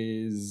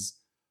is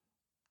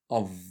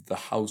of the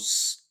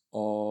house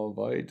of,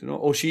 I don't know.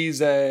 Oh,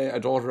 she's a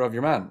daughter of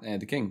your man,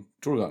 the king,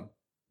 Turgon.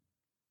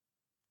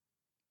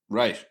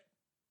 Right.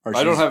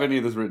 I don't have any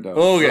of this written down.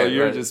 Okay, so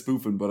you're just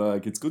spoofing,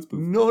 but it's good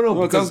spoofing. No,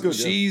 because good,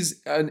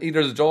 she's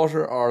either the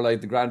daughter or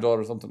like the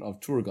granddaughter or something of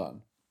Turgon.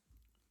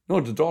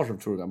 No, the daughter of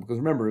Turgon, because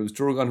remember it was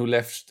Turgon who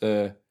left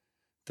the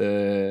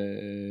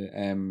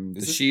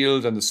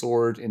shield and the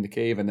sword in the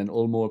cave, and then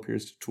Ulmo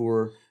appears to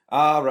Tur.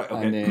 Ah, right.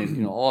 Okay. And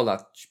then all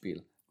that spiel.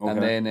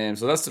 Okay. And then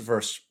so that's the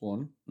first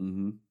one.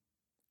 Mm-hmm.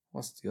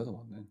 What's the other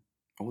one then?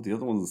 Oh, the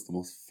other one is the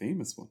most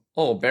famous one.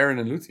 Oh, Beren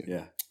and Luthien.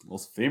 Yeah, the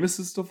most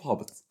famousest of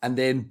hobbits. And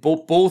then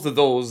both of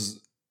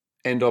those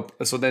end up.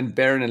 So then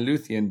Beren and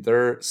Luthien,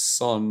 their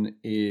son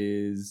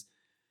is.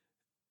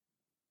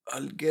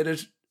 I'll get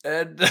it.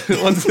 Ed.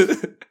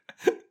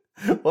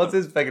 What's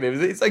his second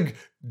name? It's like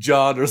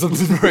John or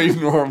something very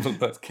normal.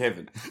 That's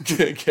Kevin.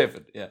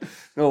 Kevin. Yeah.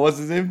 No, what's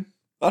his name?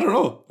 I don't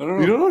know.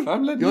 You don't know?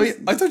 I'm letting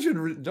you. I thought you'd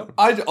written down.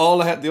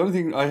 The only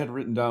thing I had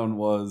written down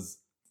was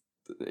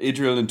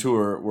Idril and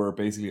Tuor were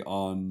basically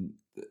on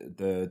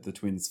the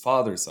twins'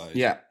 father's side.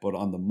 Yeah. But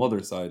on the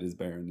mother's side is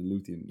Beren and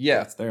Luthien. Yeah.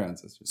 That's their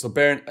ancestors. So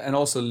Beren, and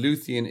also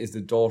Luthien is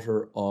the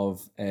daughter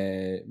of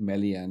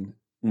Melian.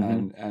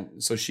 And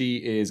so she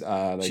is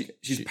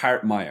she's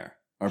part Maiar.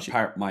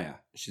 Part Maya.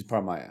 She's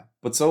part Maya.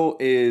 But so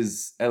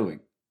is Elwing,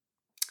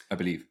 I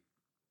believe.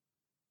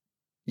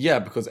 Yeah,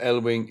 because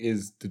Elwing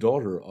is the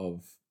daughter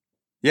of...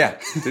 Yeah.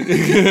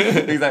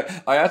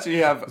 Exactly. I actually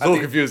have... So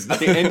confused. At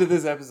the end of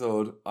this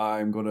episode,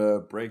 I'm going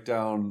to break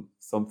down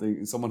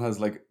something. Someone has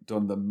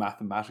done the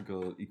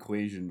mathematical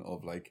equation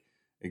of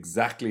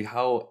exactly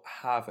how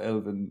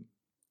half-elven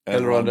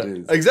Elrond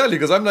is. Exactly,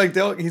 because I'm like,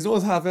 he's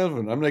always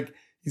half-elven. I'm like,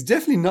 he's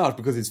definitely not,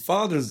 because his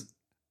father's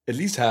at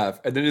least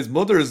half, and then his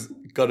mother's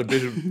got a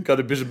bit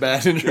of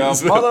bad in her.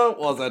 Your mother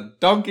was a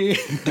donkey,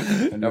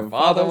 and your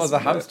father was a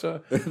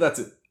hamster. That's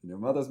it. Your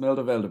mother smelled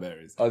of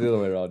elderberries. Oh, the other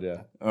way around,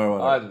 yeah. Or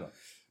whatever. I don't know.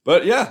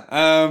 But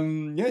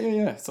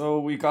yeah. So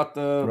we got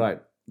the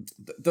right.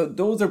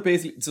 Those are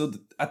basically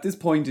at this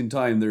point in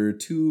time there are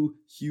two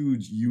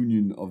huge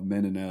union of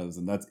men and elves,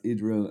 and that's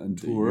Idril and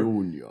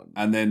Tuor.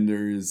 And then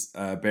there's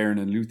Beren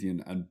and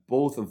Luthien, and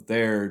both of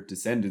their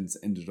descendants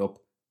ended up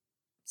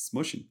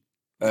smushing.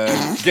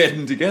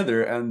 Getting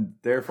together, and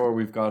therefore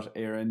we've got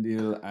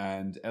Eärendil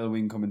and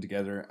Elwing coming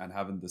together and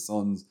having the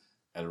sons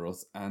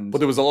Elros and. But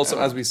there was also,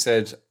 as we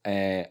said,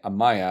 a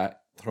Maya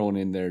thrown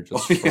in there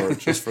just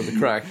for the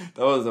crack.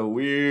 That was a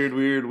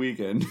weird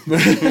weekend.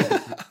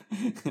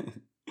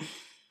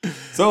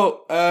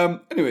 So,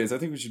 anyways, I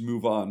think we should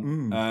move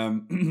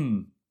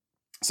on.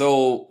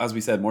 So, as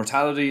we said,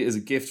 mortality is a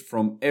gift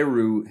from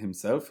Eru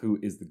himself, who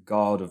is the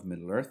god of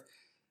Middle-earth.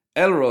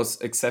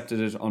 Elros accepted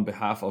it on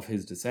behalf of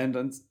his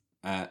descendants.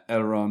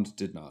 Elrond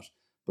did not.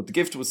 But the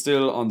gift was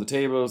still on the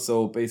table,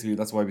 so basically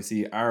that's why we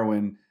see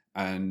Arwen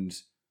and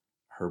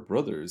her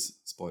brothers,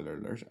 spoiler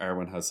alert,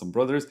 Arwen has some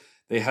brothers,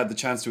 they had the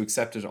chance to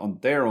accept it on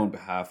their own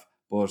behalf,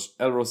 but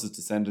Elros's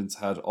descendants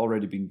had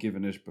already been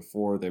given it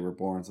before they were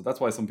born. So that's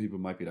why some people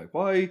might be like,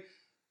 why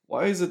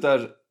is it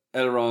that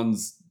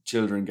Elrond's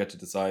children get to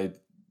decide,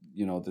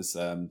 this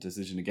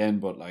decision again,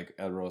 but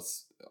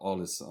Elros, all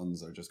his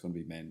sons are just going to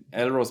be men.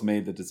 Elros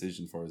made the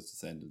decision for his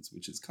descendants,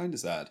 which is kind of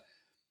sad.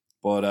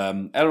 But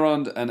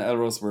Elrond and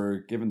Elros were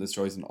given this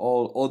choice, and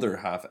all other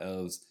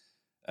half-elves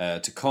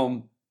to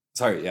come.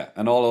 Sorry, yeah,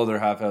 and all other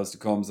half-elves to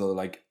come. So,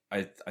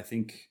 I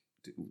think,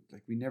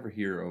 we never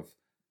hear of...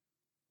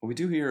 Well, we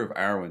do hear of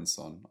Arwen's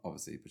son,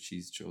 obviously, but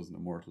she's chosen a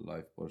mortal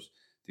life. But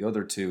the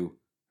other two,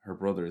 her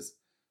brothers,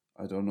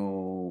 I don't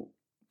know,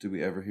 do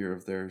we ever hear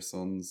of their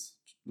sons?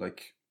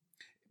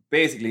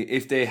 Basically,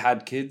 if they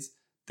had kids,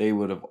 they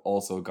would have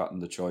also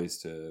gotten the choice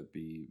to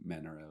be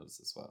men or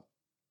elves as well.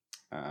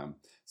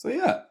 So,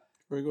 yeah.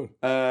 Very good.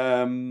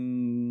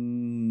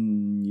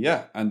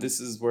 Yeah, and this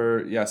is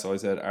where, so I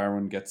said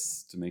Arwen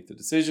gets to make the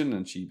decision,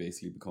 and she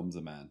basically becomes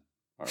a man.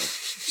 Or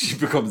she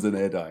becomes an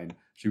Edain.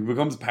 She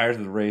becomes part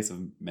of the race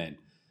of men.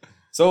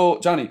 So,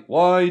 Johnny,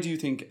 why do you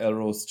think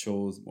Elros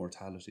chose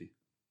mortality?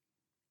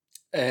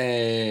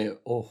 Jeez,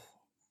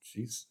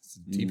 it's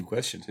a deep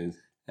question. It is.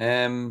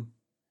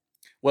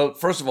 Well,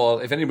 first of all,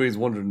 if anybody's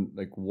wondering,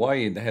 why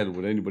in the hell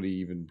would anybody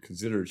even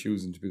consider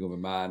choosing to become a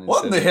man?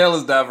 What in the hell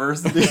is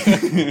diversity?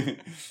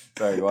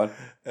 Sorry, go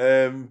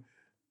on.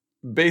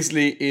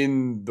 Basically,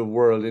 in the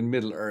world, in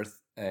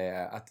Middle-earth,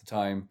 at the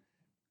time,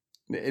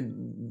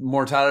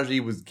 mortality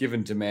was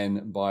given to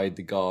men by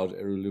the god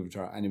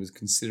Iluvatar, and it was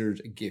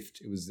considered a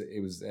gift. It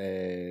was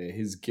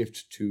his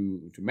gift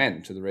to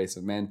men, to the race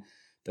of men,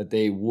 that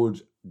they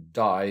would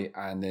die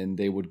and then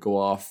they would go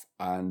off,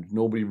 and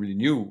nobody really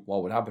knew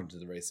what would happen to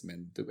the race of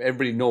men.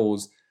 Everybody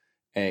knows,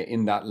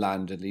 in that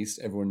land at least,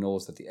 everyone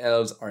knows that the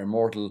elves are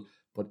immortal,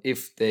 but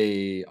if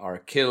they are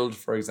killed,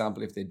 for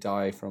example, if they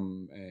die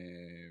from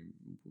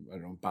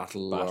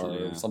battle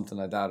or something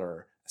like that,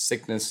 or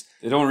sickness,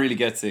 they don't really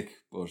get sick,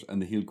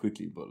 and they heal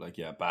quickly, but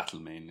battle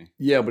mainly.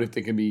 Yeah, but if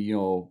they can be,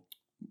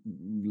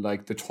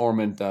 like the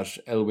torment that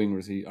Elwing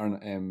receives, or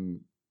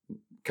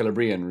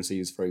Celebrian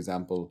receives, for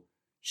example,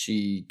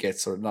 she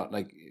gets sort of not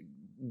like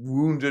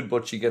wounded,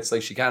 but she gets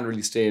like she can't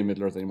really stay in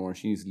Middle Earth anymore, and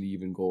she needs to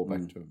leave and go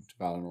back to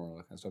Valinor and all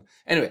that kind of stuff.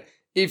 Anyway,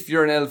 if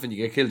you're an elf and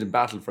you get killed in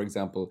battle, for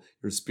example,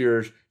 your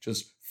spirit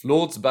just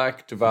floats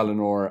back to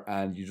Valinor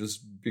and you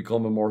just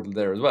become immortal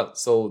there as well.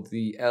 So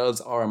the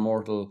elves are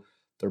immortal.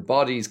 Their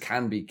bodies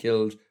can be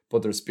killed,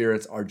 but their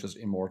spirits are just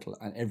immortal.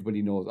 And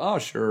everybody knows, oh,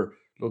 sure,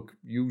 look,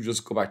 you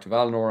just go back to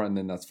Valinor and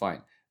then that's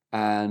fine.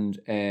 And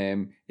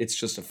it's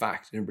just a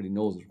fact. Everybody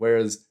knows it.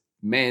 Whereas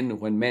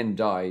when men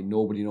die,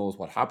 nobody knows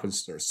what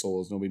happens to their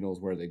souls. Nobody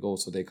knows where they go.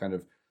 So they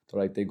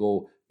they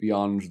go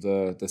beyond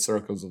the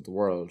circles of the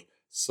world.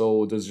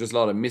 So there's just a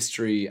lot of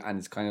mystery, and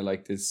it's kind of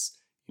like this,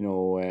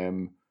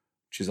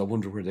 geez, I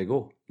wonder where they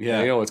go.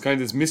 Yeah. It's kind of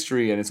this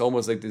mystery, and it's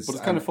almost like this. But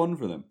it's kind of fun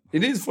for them.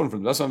 It is fun for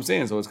them. That's what I'm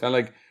saying. So it's kind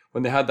of like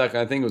when they had that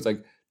kind of thing, it was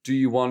like, do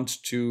you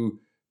want to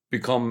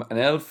become an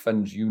elf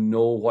and you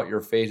know what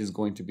your fate is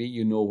going to be?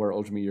 You know where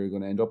ultimately you're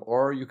going to end up,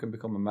 or you can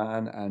become a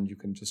man and you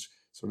can just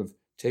sort of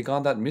take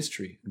on that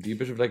mystery and be a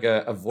bit of like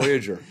a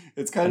voyager.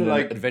 It's kind of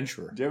like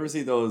adventurer. Do you ever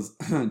see those?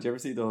 Do you ever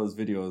see those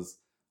videos?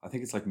 I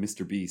think it's like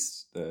Mr.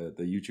 Beast, the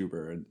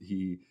YouTuber, and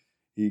he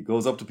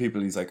goes up to people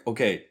and he's like,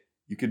 okay,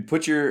 you could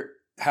put your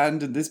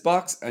hand in this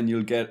box and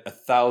you'll get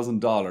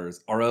 $1,000,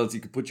 or else you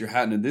could put your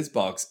hand in this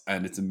box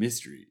and it's a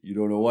mystery. You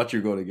don't know what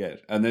you're going to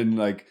get. And then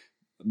like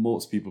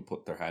most people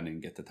put their hand in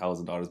and get the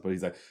 $1,000, but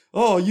he's like,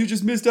 oh, you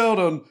just missed out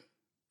on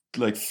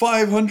like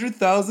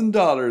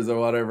 $500,000 or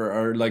whatever,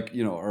 or like,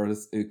 or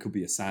it could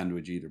be a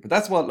sandwich either. But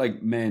that's what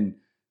like men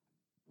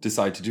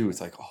decide to do.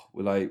 It's like, oh,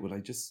 will I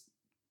just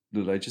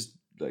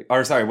like,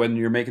 or sorry, when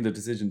you're making the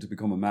decision to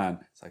become a man,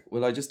 it's like,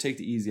 will I just take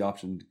the easy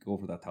option to go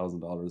for that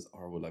 $1,000,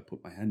 or will I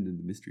put my hand in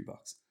the mystery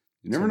box?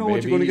 You never know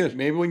what you're going to get.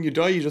 Maybe when you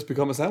die, you just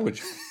become a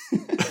sandwich.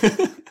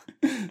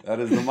 That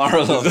is the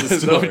moral of the story.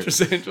 Is that what you're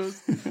saying to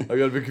us? I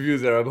got a bit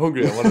confused there. I'm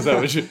hungry. I want a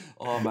sandwich.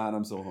 Oh man,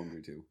 I'm so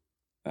hungry too.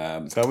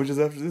 Sandwiches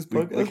after this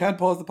podcast? We can't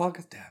pause the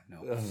podcast. Damn,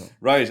 no.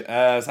 Right,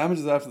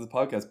 sandwiches after the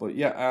podcast. But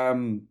yeah,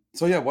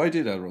 so yeah, why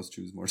did Elros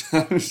choose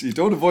mortality?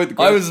 Don't avoid the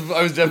question.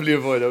 I was definitely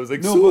avoiding. I was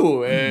like,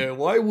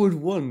 why would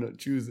one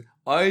choose?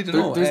 I don't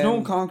know. There's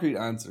no concrete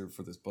answer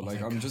for this, but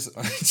like, I'm just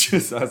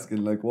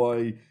asking, like,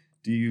 why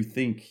do you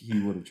think he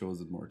would have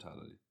chosen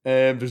mortality?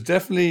 There's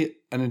definitely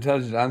an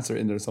intelligent answer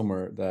in there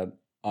somewhere that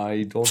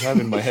I don't have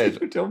in my head.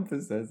 I don't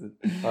possess it.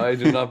 I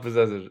do not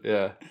possess it.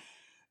 Yeah.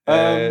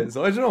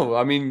 So I don't know.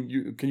 I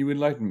mean, can you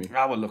enlighten me?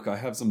 Well, look, I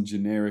have some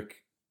generic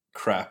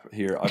crap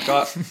here. I've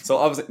got so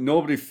obviously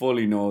nobody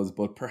fully knows,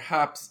 but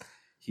perhaps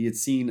he had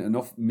seen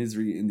enough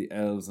misery in the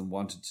elves and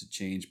wanted to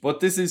change. But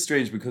this is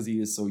strange because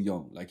he is so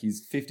young. Like,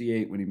 he's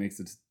 58 when he makes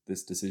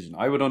this decision.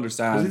 I would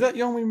understand. Was he that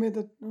young when he made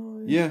that?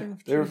 Oh, yeah,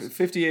 they were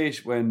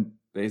 58 when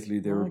basically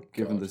they were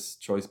given this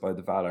choice by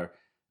the Valar,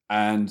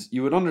 and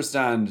you would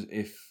understand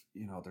if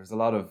there's a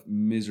lot of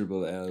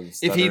miserable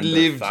elves. If he'd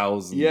lived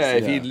thousands,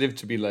 if he'd lived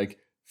to be like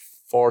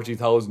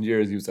 40,000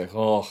 years, he was like,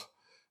 oh,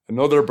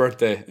 another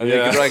birthday. And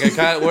I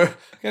can't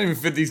even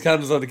fit these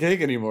candles on the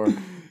cake anymore.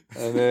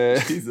 And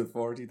he's a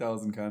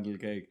 40,000 candle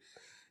cake.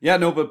 Yeah,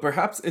 no, but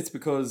perhaps it's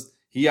because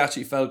he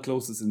actually felt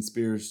closest in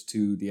spirit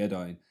to the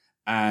Edain,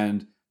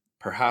 and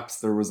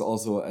perhaps there was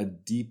also a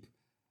deep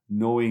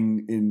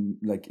knowing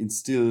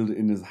instilled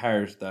in his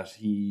heart that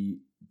the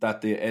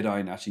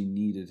Edain actually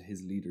needed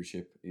his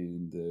leadership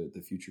in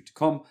the future to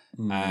come,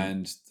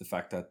 and the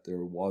fact that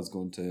there was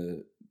going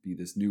to be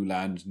this new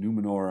land,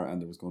 Numenor, and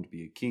there was going to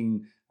be a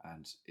king,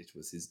 and it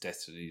was his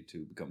destiny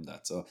to become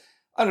that. So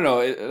I don't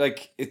know,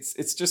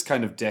 it's just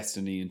kind of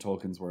destiny in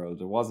Tolkien's world.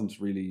 There wasn't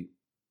really,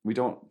 we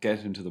don't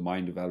get into the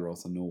mind of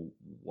Elros and know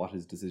what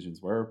his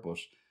decisions were, but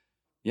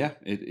yeah,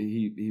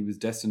 he was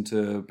destined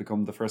to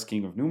become the first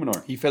king of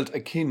Numenor. He felt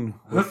akin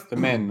with the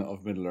men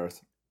of Middle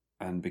Earth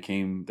and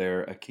became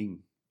a king.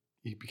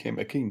 He became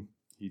a king.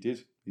 He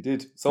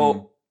did.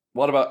 So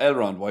what about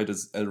Elrond? Why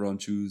does Elrond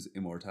choose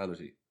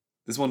immortality?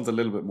 This one's a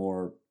little bit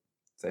more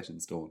set in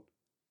stone.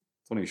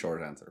 It's only a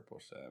short answer,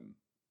 but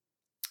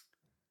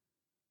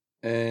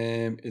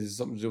is it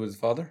something to do with his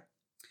father?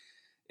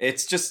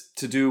 It's just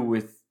to do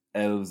with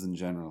elves in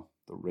general,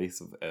 the race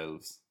of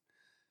elves,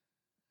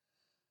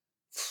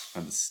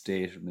 and the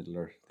state of Middle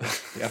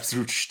Earth, the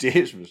absolute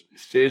state of it.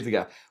 State of the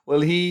gap.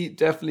 Well, he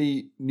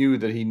definitely knew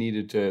that he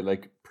needed to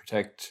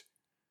protect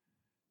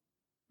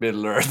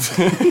Middle Earth.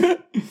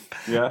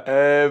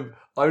 Yeah.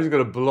 I'm just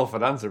gonna bluff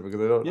an answer because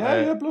I don't.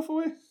 Yeah, bluff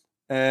away.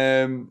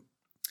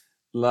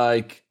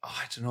 Like,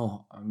 I don't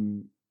know. I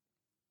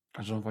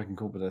don't know if I can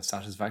come up with a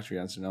satisfactory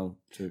answer now.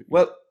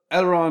 Well,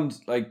 Elrond,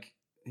 like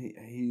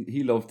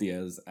he loved the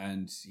elves,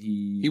 and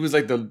he was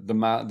like the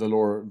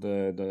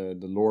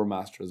lore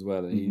master as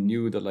well, and he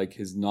knew that like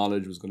his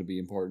knowledge was going to be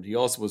important. He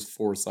also was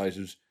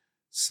foresighted,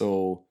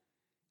 so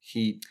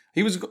he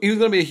was going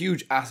to be a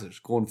huge asset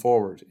going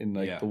forward in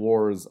like the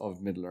wars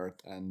of Middle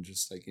Earth, and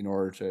just like in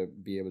order to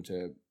be able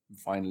to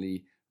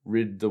finally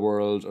rid the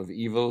world of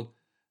evil.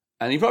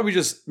 And he probably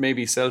just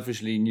maybe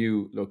selfishly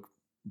knew, look,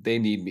 they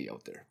need me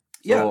out there.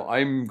 So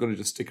I'm going to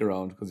just stick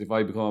around, because if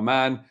I become a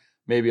man,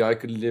 maybe I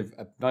could live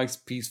a nice,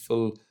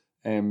 peaceful...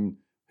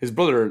 his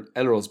brother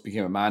Elros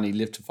became a man. He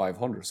lived to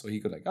 500. So he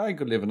could I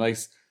could live a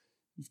nice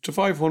to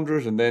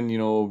 500 and then,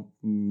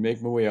 make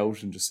my way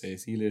out and just say,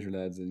 see you later,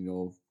 lads,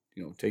 and,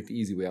 take the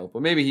easy way out.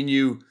 But maybe he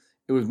knew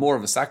it was more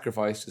of a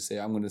sacrifice to say,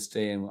 I'm going to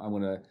stay and I'm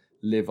going to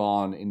live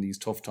on in these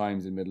tough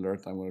times in Middle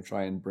Earth. I'm going to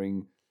try and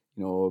bring...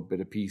 a bit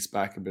of peace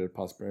back, a bit of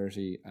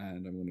prosperity,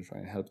 and I'm going to try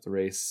and help the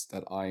race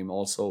that I'm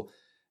also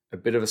a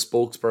bit of a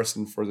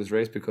spokesperson for this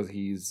race, because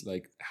he's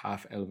like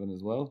half-elven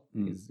as well.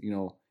 He's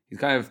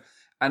kind of,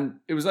 and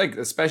it was like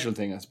a special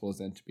thing, I suppose,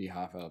 then to be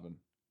half-elven,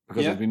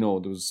 because as we know,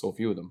 there was so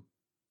few of them.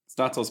 It's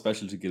not so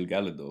special to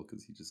Gil-galad though,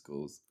 because he just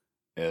goes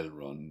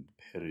Elrond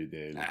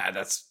Peridale.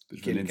 That's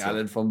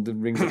Gil-galad from the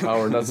Rings of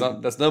Power.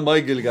 That's not my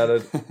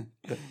Gil-galad.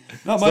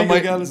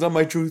 Gil-galad. It's not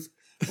my truth.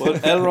 Well,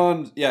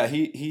 Elrond,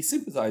 he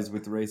sympathized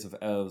with the race of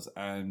elves,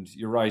 and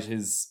you're right,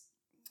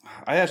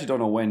 I actually don't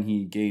know when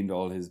he gained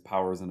all his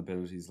powers and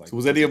abilities. Like, so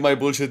was any of my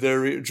bullshit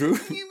there true?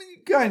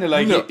 Kind of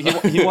like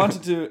he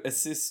wanted to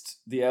assist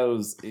the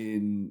elves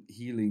in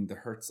healing the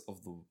hurts of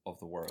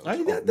the world.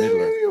 You were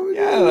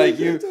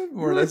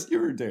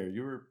there.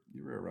 You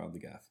were around the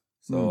gaff.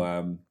 So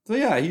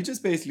he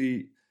just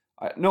basically.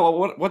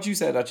 What you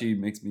said actually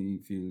makes me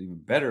feel even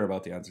better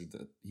about the answer,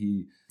 that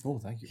he. Oh,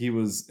 thank you. He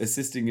was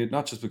assisting it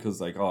not just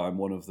because I'm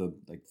one of the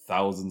like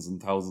thousands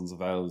and thousands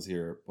of elves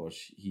here, but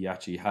he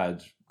actually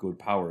had good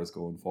powers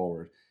going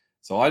forward.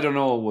 So I don't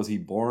know, was he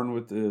born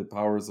with the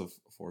powers of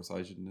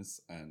foresightedness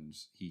and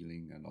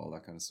healing and all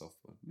that kind of stuff?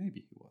 But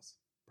maybe he was,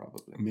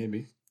 probably.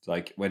 Maybe.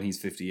 Like when he's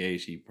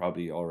 58, he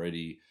probably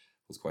already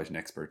was quite an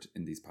expert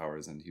in these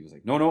powers, and he was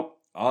like, no,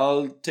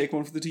 I'll take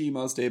one for the team.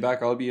 I'll stay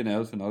back. I'll be an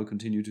elf, and I'll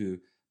continue to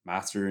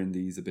master in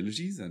these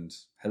abilities and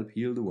help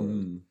heal the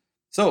world.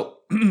 So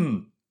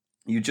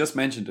you just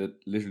mentioned it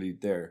literally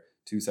there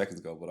 2 seconds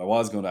ago, but I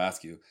was going to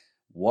ask you,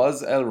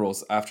 was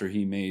Elros, after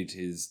he made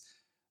his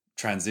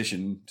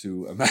transition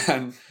to a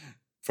man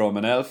from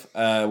an elf,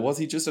 was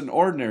he just an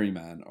ordinary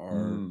man,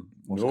 or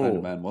what kind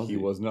of man was he? He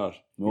was not.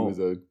 No. He was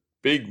a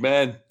big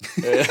man.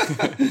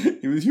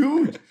 He was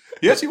huge.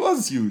 He actually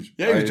was huge.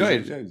 Yeah, he was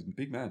giant. He was a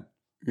big man.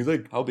 He was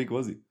like, how big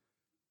was he?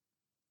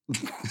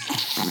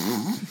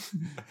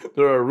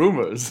 There are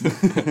rumors.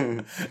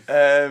 Rumor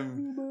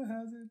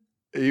has it.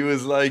 He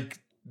was like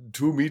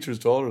 2 meters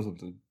tall or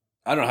something.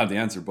 I don't have the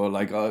answer, but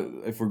like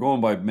if we're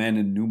going by men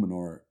in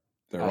Numenor,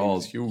 they're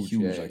all huge,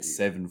 like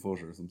 7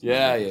 foot or something.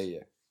 Yeah.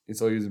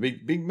 So he was a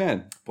big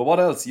man. But what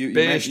else? You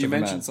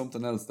mentioned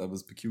something else that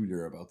was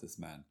peculiar about this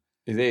man.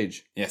 His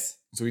age. Yes.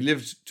 So he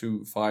lived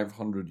to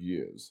 500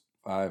 years.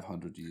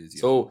 500 years.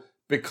 Yeah. So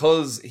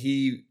because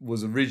he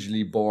was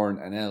originally born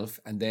an elf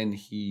and then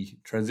he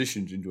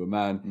transitioned into a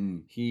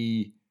man,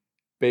 he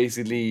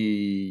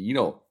basically,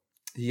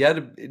 he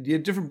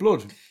had different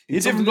blood. He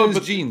had different blood,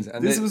 but genes.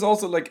 And this was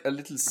also like a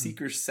little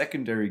secret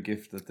secondary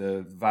gift that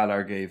the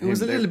Valar gave him. It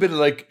was a little bit of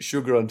like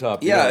sugar on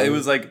top. Yeah, it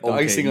was like the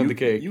icing on the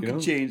cake. You can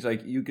change,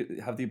 like you could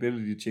have the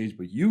ability to change,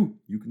 but you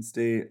can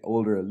stay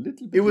older a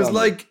little bit. It was longer.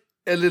 like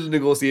a little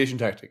negotiation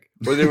tactic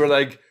where they were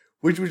like,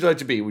 which would you like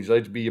to be? Would you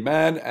like to be a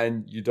man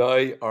and you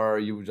die, or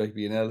you would like to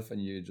be an elf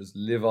and you just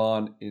live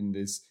on in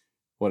this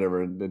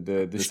whatever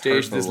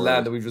this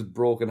land that we've just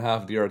broken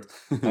half of the earth?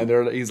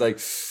 And he's like,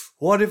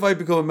 what if I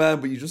become a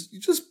man, but you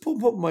just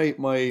pump up my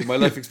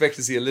life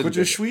expectancy a little bit? Put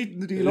your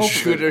sweeten the deal up.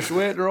 Put your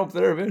sweetener up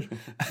there a bit.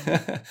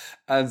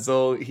 And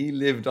so he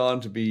lived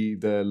on to be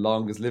the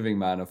longest living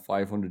man of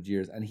 500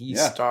 years, and he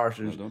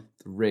started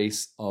the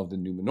race of the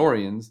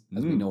Númenóreans,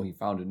 as we know he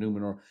founded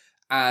Númenor.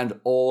 And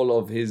all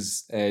of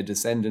his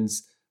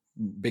descendants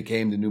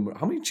became the Númenor.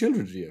 How many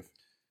children did he have?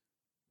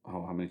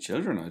 Oh, how many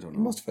children? I don't know.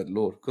 He must have had a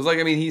load. Because,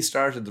 he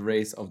started the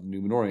race of the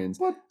Númenóreans.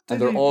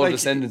 And they're he, all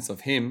descendants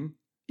of him.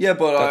 Yeah,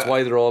 but... That's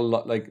why they're all,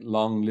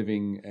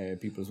 long-living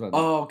people as well.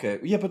 Oh,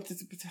 okay. Yeah, but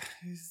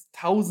it's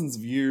thousands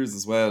of years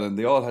as well. And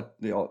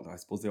I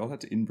suppose they all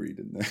had to inbreed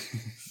in there.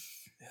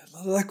 A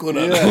lot of that going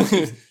on.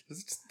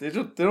 They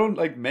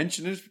don't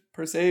mention it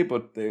per se,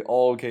 but they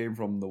all came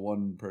from the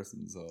one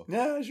person. So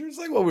yeah, sure. It's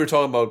like what we were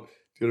talking about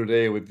the other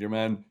day with your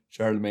man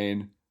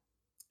Charlemagne.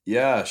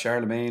 Yeah,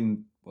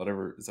 Charlemagne.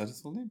 Whatever is that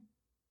his full name?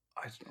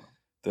 I don't know.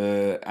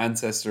 The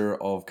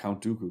ancestor of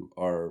Count Dooku,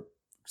 or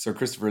Sir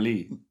Christopher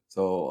Lee.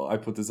 So I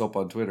put this up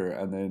on Twitter,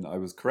 and then I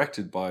was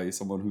corrected by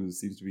someone who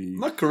seems to be...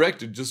 Not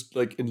corrected, just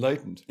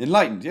enlightened.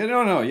 Enlightened. Yeah,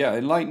 no. Yeah,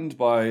 enlightened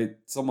by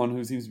someone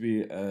who seems to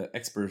be an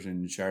expert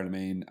in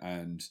Charlemagne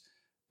and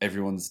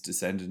everyone's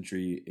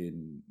descendantry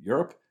in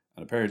Europe.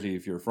 And apparently,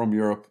 if you're from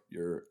Europe,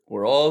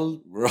 we're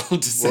all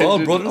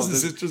descended brothers and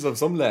sisters of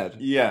some lad.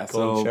 Yeah,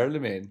 called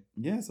Charlemagne.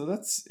 Yeah, so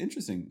that's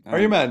interesting. Are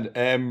you, man?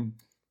 I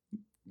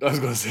was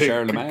going to say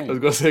Charlemagne. I was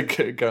going to say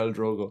Khal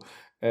Drogo.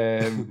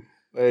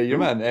 Your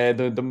man,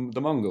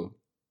 the Mongol.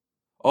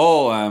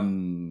 Oh,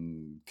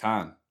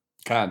 Khan.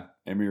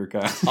 Emir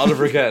Khan.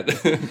 Oliver Khan.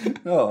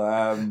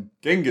 No,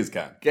 Genghis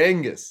Khan.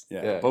 Genghis.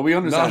 Yeah. But we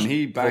understand Not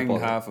he banged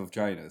football. half of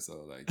China,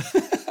 so like.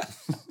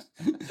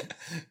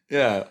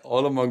 Yeah,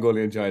 all of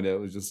Mongolia and China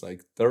was just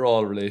like they're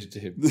all related to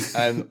him,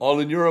 and all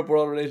in Europe we're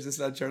all related to this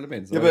lad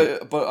Charlemagne. So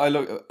But I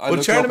look.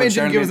 but Charlemagne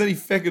didn't give us any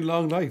fucking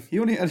long life. He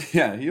only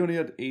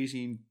had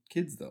 18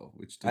 kids though,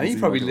 which And he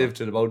probably lived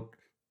till about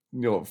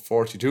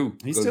 42.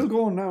 He's still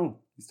going now.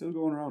 He's still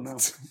going around now.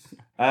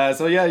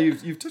 So yeah,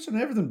 you've touched on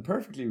everything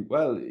perfectly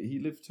well. He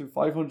lived to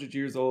 500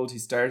 years old. He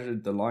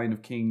started the line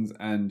of kings,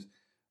 and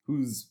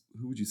who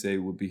would you say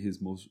would be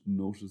his most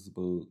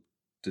noticeable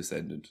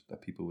descendant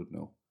that people would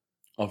know?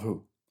 Of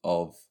who?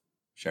 Of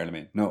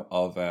Charlemagne. No,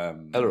 of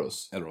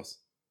Elros. So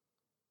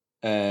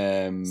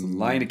the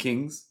line of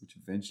kings, which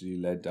eventually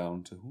led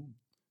down to whom?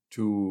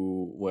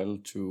 To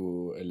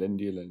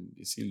Elendil and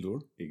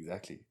Isildur.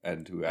 Exactly.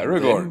 And to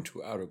Aragorn.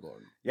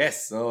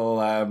 Yes,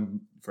 so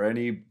for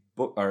any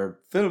book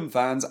or film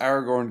fans,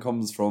 Aragorn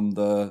comes from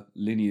the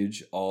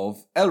lineage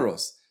of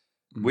Elros,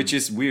 which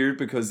is weird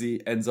because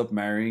he ends up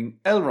marrying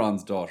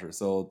Elrond's daughter.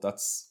 So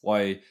that's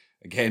why,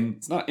 again,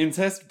 it's not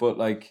incest, but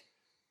like...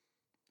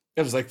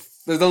 Yeah,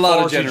 there's a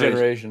lot of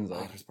generations.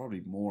 There's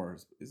probably more,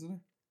 isn't there?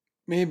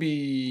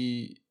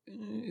 Maybe...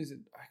 Is it?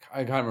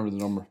 I can't remember the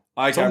number.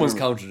 Someone's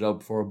counted it out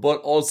before.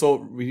 But also,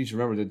 we need to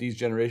remember that these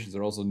generations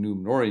are also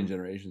Númenórean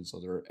generations, so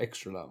they're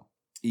extra long.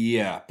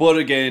 Yeah, but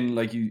again,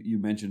 like you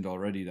mentioned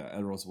already, that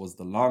Elros was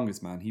the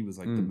longest man. He was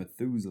like the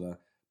Methuselah.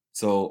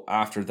 So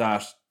after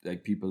that,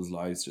 like people's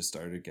lives just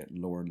started getting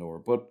lower and lower.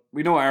 But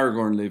we know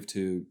Aragorn lived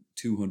to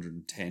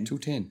 210.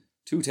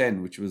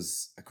 210, which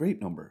was a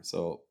great number.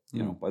 So,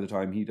 you know, by the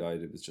time he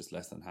died, it was just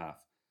less than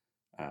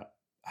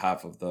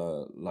half of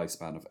the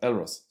lifespan of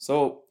Elros.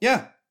 So,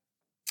 yeah.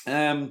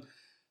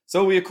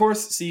 So we, of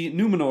course, see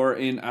Númenor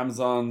in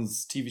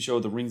Amazon's TV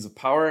show The Rings of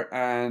Power,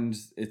 and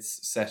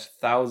it's set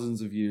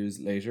thousands of years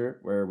later,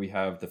 where we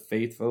have the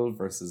faithful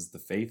versus the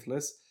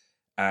faithless.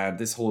 And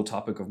this whole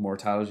topic of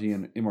mortality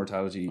and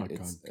immortality. I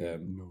can't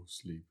get no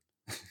sleep.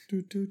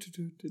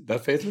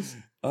 That faithless?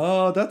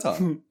 Oh, that's all.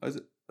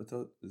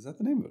 Is that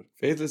the name of it?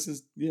 Faithless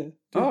is, yeah.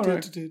 Oh,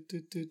 right.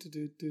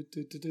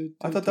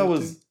 I thought that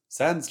was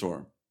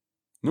Sandstorm.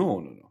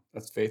 No.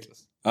 That's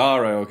faithless.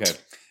 All right, okay.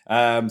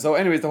 So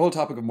anyways, the whole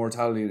topic of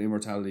mortality and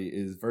immortality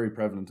is very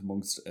prevalent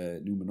amongst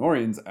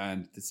Númenóreans,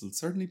 and this will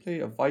certainly play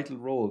a vital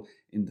role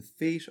in the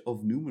fate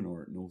of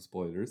Númenor, no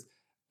spoilers,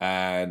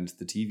 and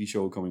the TV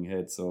show coming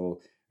ahead. So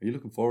are you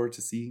looking forward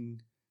to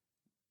seeing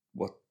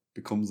what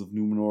becomes of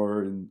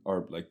Númenor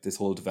or like this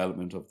whole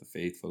development of the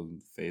faithful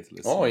and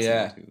faithless? Oh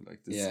yeah.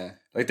 Like this, yeah.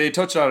 Like they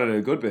touched on it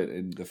a good bit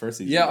in the first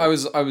season. Yeah,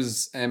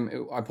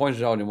 I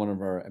pointed out in one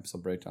of our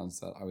episode breakdowns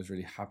that I was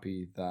really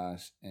happy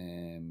that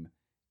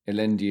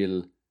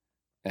Elendil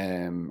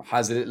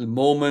has a little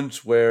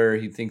moment where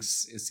he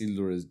thinks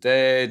Isildur is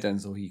dead,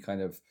 and so he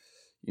kind of,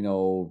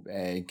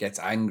 gets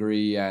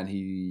angry, and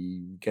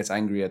he gets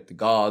angry at the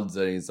gods,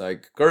 and he's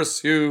like,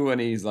 curse you, and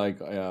he's like,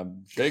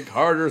 shake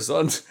harder,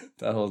 son,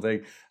 that whole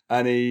thing.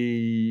 And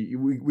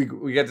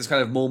we get this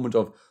kind of moment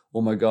of,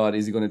 oh my God,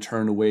 is he going to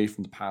turn away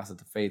from the path of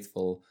the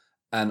faithful?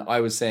 And I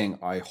was saying,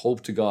 I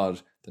hope to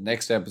God the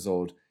next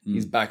episode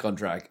he's back on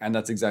track. And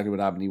that's exactly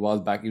what happened. He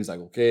was back. He was like,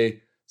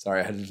 okay,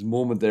 sorry, I had a little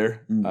moment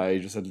there. I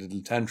just had a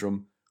little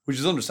tantrum, which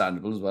is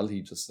understandable as well.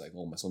 He just like,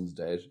 oh, my son's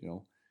dead,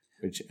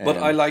 Which, but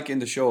I like in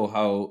the show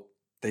how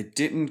they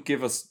didn't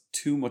give us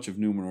too much of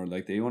Númenor.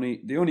 Like they only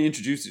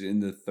introduced it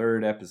in the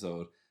third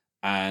episode.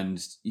 And,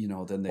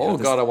 then they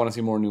I want to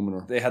see more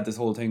Númenor. They had this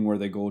whole thing where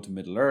they go to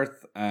Middle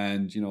Earth,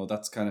 and,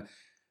 that's kind of...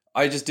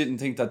 I just didn't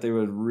think that they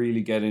would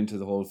really get into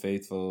the whole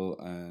faithful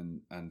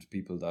and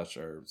people that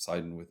are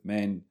siding with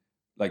men.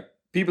 Like,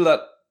 people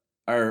that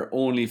are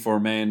only for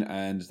men,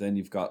 and then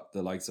you've got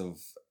the likes of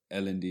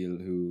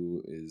Elendil,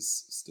 who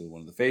is still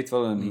one of the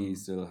faithful, and he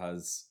still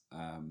has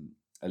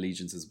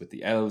allegiances with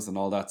the elves and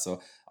all that. So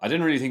I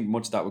didn't really think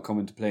much of that would come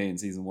into play in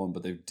season 1,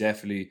 but they've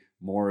definitely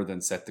more than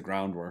set the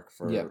groundwork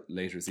for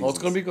later seasons. Oh, it's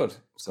going to be good.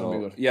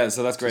 Yeah,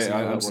 so that's great.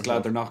 I'm just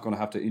glad they're not going to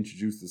have to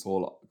introduce this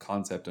whole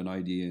concept and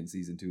idea in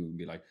season 2 and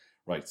be like,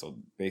 right, so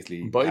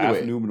basically half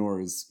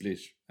Númenor is split,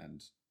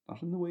 and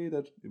not in the way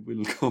that it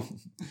will come.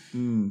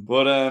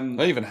 But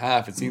not even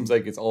half. It seems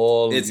like it's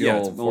all it's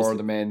for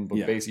the men,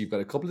 but basically you've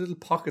got a couple of little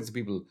pockets of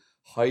people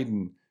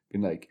hiding,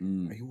 being like,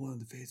 are you one of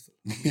the faithful?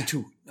 Me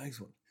too. Nice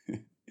one.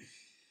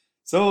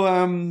 So,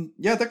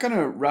 that kind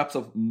of wraps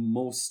up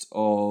most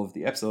of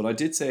the episode. I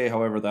did say,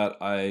 however, that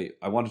I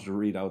wanted to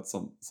read out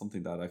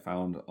something that I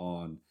found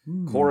on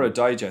Quora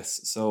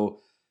Digest.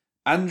 So,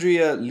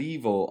 Andrea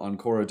Levo on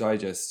Quora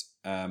Digest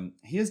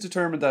He has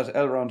determined that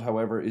Elrond,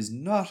 however, is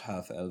not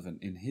half-elven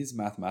in his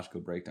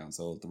mathematical breakdown.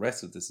 So the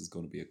rest of this is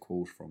going to be a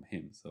quote from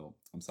him. So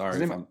I'm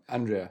sorry if I'm...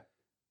 Andrea.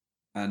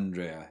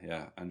 Andrea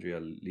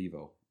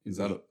Levo. Is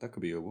that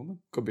could be a woman?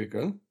 Could be a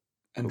girl.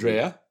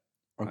 Andrea.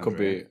 Or Andrea. could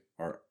be...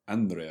 Or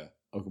Andrea.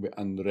 Or could be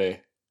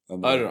Andre. I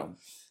don't know.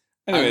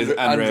 Anyways,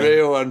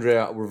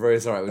 Andrea, we're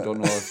very sorry. We don't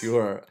know if you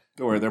are...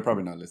 Don't worry, they're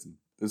probably not listening.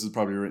 This was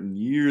probably written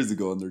years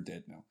ago and they're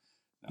dead now.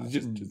 No,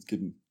 just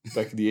kidding.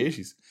 Back in the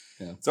 80s.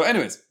 Yeah. So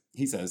anyways,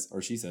 he says,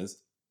 or she says,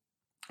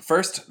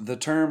 first, the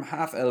term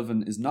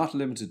half-elven is not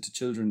limited to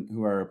children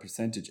who are a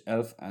percentage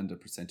elf and a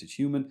percentage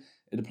human.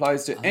 It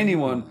applies to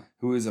anyone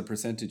who is a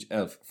percentage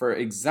elf. For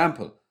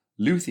example,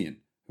 Luthien,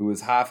 who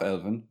is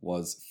half-elven,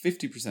 was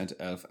 50%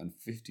 elf and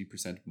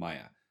 50%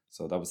 Maya.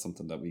 So that was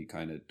something that we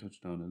kind of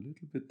touched on a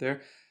little bit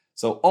there.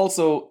 So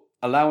also,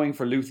 allowing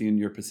for Luthien,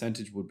 your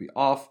percentage would be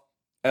off.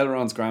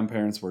 Elrond's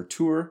grandparents were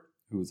Tuor,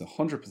 who was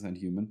 100%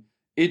 human,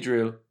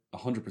 Idril,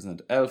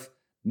 100% elf,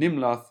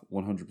 Nimloth,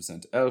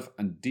 100% elf,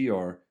 and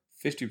Dior,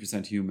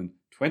 50% human,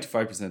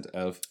 25%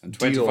 elf, and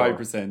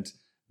 25%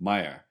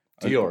 Maya.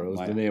 Dior was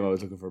the name I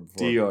was looking for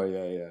before.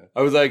 Dior, yeah.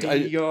 I was like...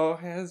 Dior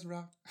has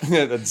rock.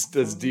 Yeah,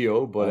 that's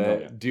Dio,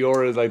 but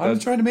Dior is like... I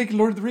was trying to make it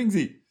Lord of the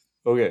Ringsy.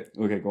 Okay,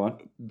 go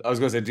on. I was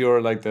going to say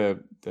Dior like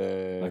the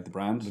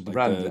brand? The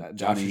brand, the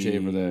Johnny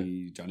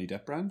aftershave Johnny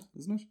Depp brand,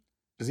 isn't it?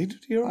 Does he do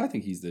Dior? I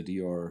think he's the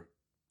Dior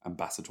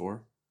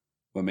ambassador.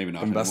 Well, maybe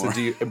not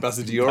Ambassador.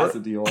 Ambassador.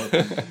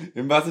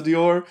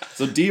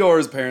 So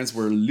Dior's parents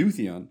were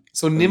Luthien.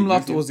 So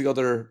Nimloth was the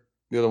other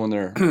one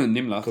there.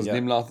 Nimloth, because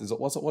Nimloth is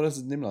what else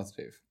is Nimloth,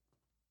 Dave?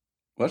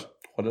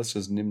 What else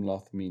does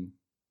Nimloth mean?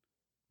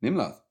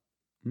 Nimloth.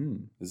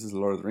 Is this a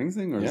Lord of the Rings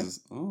thing, or is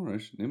this? Oh,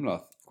 right,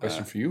 Nimloth.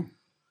 Question for you.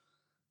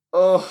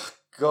 Oh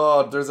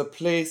God, there's a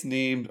place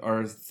named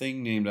or a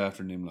thing named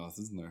after Nimloth,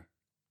 isn't there?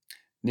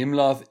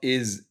 Nimloth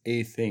is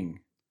a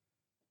thing.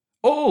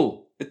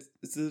 Oh,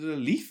 it's a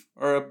leaf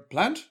or a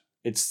plant?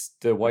 It's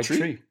the white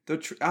tree. The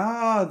tree.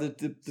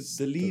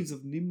 The leaves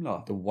of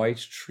Nimloth. The white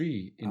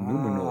tree in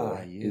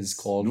Numenor is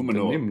called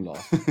Numenor. the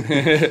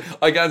Nimloth.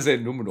 I can't say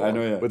Numenor. I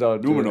know, yeah.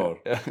 Without Numenor.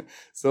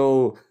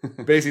 So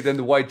basically, then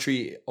the white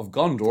tree of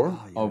Gondor,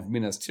 of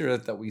Minas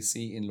Tirith, that we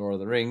see in Lord of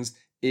the Rings,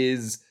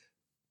 is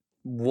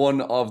one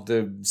of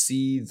the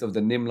seeds of the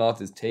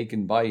Nimloth is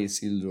taken by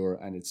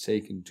Isildur and it's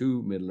taken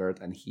to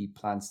Middle-earth, and he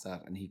plants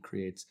that and he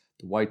creates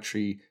the white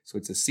tree. So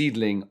it's a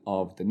seedling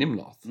of the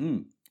Nimloth.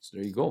 So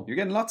there you go. You're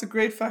getting lots of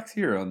great facts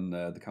here on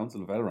the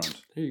Council of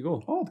Elrond. There you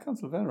go. Oh, the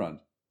Council of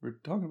Elrond. We're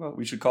talking about,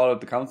 we should call it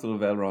the Council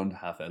of Elrond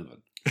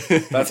Half-Elven.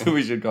 That's what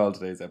we should call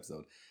today's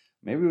episode.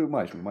 Maybe we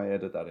might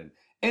edit that in.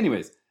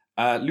 Anyways,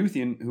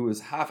 Luthien, who is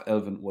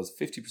half-elven, was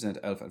 50%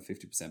 elf and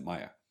 50%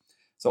 Maya.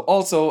 So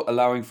also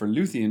allowing for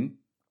Luthien,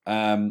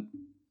 I'm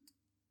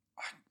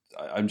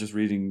just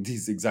reading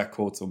these exact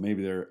quotes, so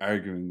maybe they're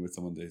arguing with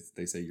someone.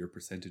 They say your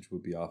percentage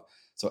would be off.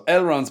 So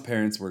Elrond's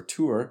parents were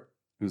Tuor,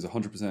 who's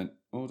 100%.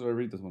 Oh, did I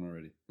read this one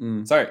already?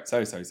 Sorry.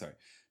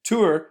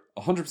 Tuor,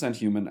 100%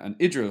 human, and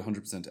Idril,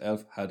 100%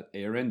 elf, had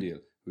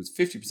Eärendil, who's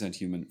 50%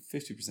 human,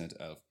 50%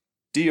 elf.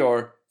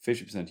 Dior,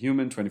 50%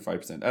 human,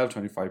 25% elf,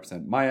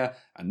 25% Maya,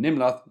 and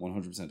Nimloth,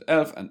 100%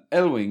 elf, and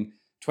Elwing,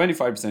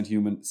 25%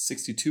 human,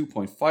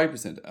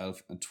 62.5%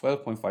 elf, and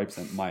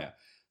 12.5% Maya.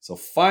 So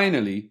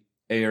finally,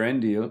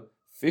 Eärendil,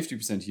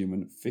 50%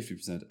 human,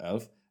 50%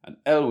 elf, and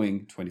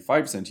Elwing,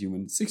 25%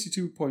 human,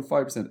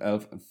 62.5%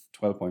 elf, and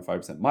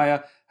 12.5%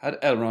 Maya,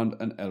 had Elrond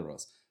and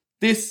Elros.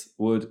 This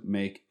would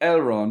make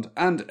Elrond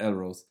and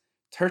Elros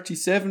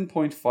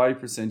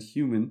 37.5%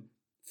 human,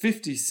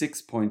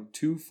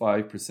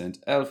 56.25%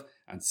 elf,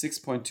 and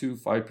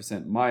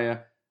 6.25% Maya.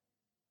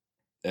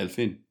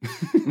 Elfin.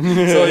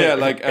 So yeah,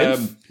 like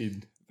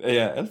Elfin.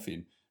 Yeah,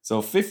 Elfin.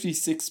 So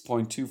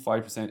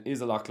 56.25%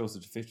 is a lot closer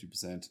to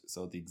 50%.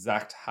 So the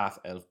exact half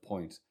elf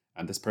point.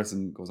 And this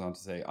person goes on to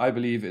say, I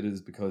believe it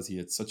is because he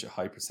had such a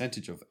high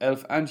percentage of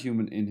elf and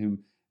human in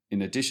him,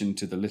 in addition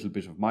to the little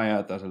bit of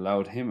Maya, that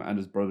allowed him and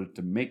his brother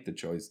to make the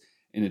choice,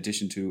 in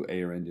addition to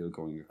Eärendil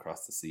going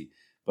across the sea.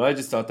 But I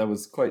just thought that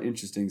was quite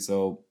interesting.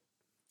 So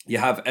you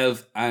have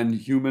elf and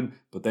human,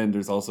 but then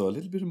there's also a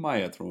little bit of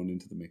Maya thrown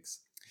into the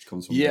mix, which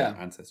comes from their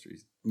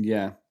ancestries.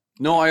 Yeah.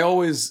 No, I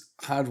always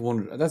had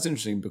wondered. That's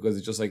interesting because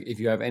it's just like if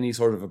you have any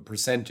sort of a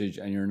percentage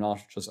and you're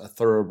not just a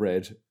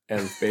thoroughbred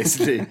elf,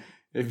 basically.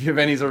 If you have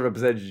any sort of a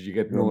percentage, you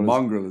get known as...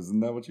 mongrel, isn't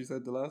that what you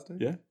said the last time?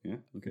 Yeah.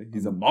 Okay.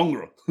 He's a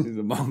mongrel. He's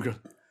a mongrel.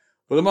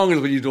 Well, the mongrel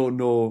is when you don't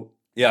know.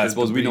 Yeah, I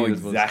suppose we know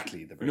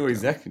exactly. We know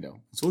exactly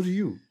now. So do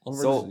you.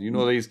 So you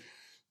know these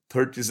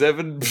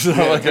 37.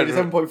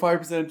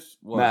 37.5%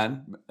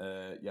 man.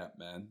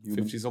 Man.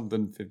 50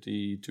 something,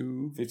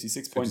 52.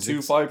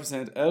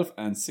 56.25% elf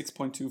and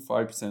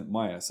 6.25%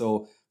 Maya.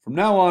 So from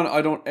now on,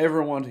 I don't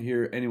ever want to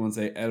hear anyone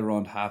say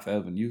Elrond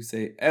Half-Elven. You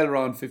say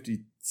Elrond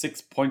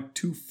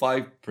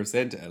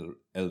 56.25%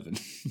 Elven.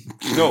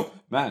 No,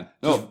 man.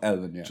 No,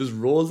 Elven, yeah. Just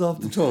rolls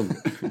off the tongue.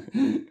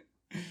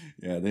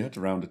 Yeah, they had to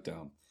round it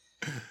down.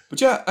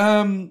 But yeah,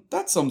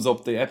 that sums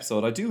up the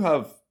episode. I do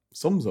have...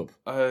 Sums up?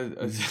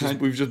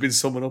 We've just been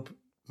summing up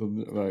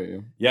Right, yeah.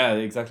 Yeah,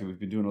 exactly. We've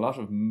been doing a lot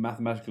of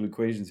mathematical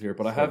equations here,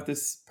 but I have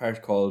this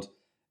part called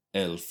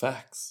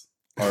Elfax,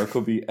 or it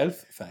could be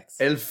Elf Facts.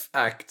 Elf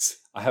Act.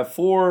 I have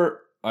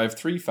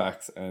 3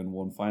 facts and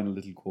one final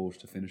little quote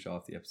to finish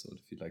off the episode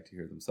if you'd like to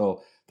hear them.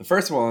 So the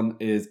first one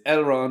is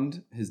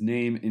Elrond. His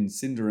name in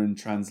Sindarin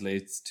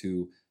translates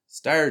to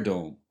Star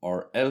Dome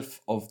or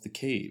Elf of the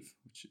Cave,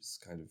 which is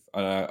kind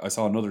of... I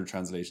saw another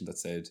translation that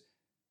said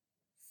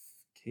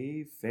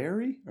Cave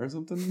Fairy or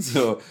something.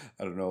 So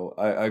I don't know.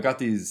 I got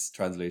these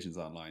translations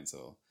online,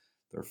 so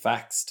they're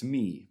facts to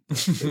me.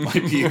 They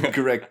might be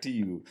incorrect to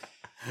you.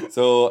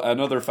 So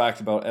another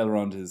fact about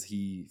Elrond is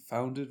he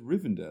founded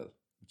Rivendell,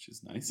 which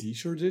is nice. He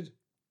sure did.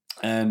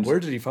 And where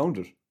did he found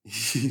it?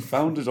 He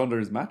found it under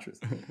his mattress.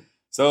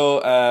 So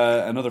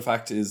another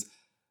fact is,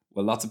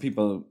 well, lots of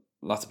people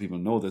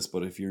know this,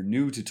 but if you're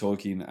new to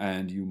Tolkien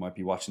and you might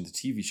be watching the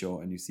TV show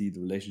and you see the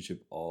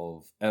relationship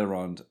of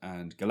Elrond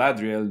and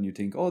Galadriel and you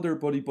think, oh, they're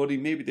buddy,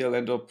 maybe they'll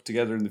end up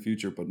together in the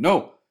future. But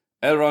no,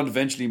 Elrond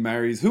eventually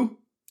marries who?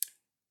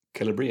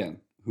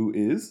 Celebrian. Who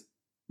is?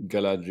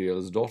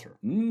 Galadriel's daughter.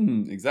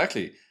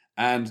 Exactly.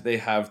 And they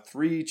have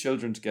 3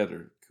 children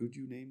together. Could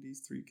you name these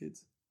 3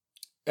 kids?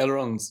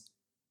 Elrond's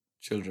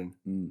children.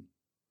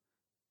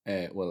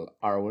 Well,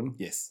 Arwen.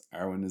 Yes,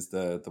 Arwen is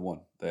the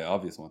one, the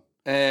obvious one.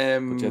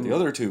 But yeah, the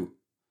other 2,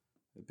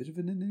 a bit of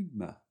an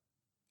enigma.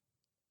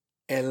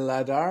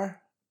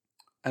 Eladar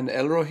and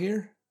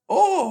Elrohir.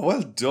 Oh,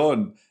 well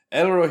done.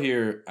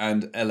 Elrohir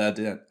and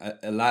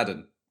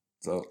Aladdin.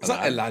 So it's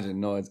not Aladdin,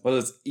 no. It's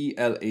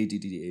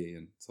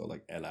Eladdan. So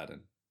like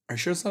Aladdin. Are you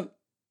sure it's not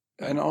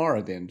an R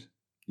at the end?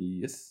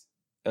 Yes.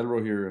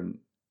 Elrohir and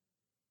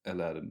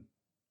Aladdin,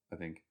 I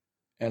think.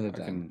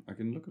 Eladdan. I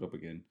can look it up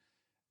again.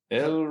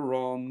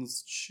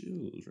 Elrond's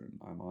children.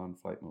 I'm on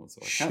flight mode,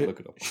 so I can't look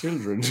it up.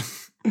 Children.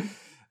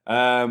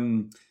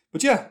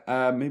 But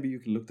yeah, maybe you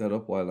can look that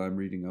up while I'm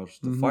reading out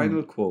the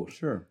final quote.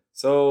 Sure.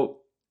 So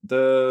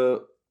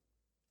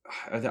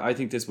I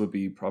think this would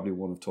be probably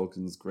one of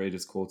Tolkien's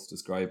greatest quotes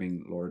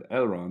describing Lord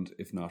Elrond,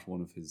 if not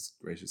one of his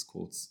greatest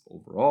quotes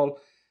overall.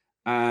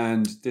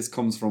 And this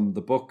comes from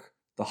the book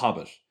The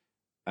Hobbit,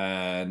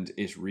 and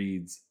it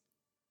reads,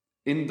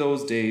 "In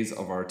those days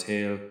of our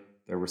tale,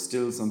 there were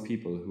still some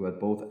people who had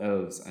both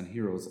elves and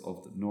heroes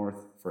of the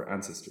north for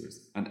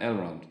ancestors, and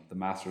Elrond, the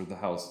master of the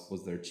house,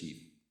 was their chief.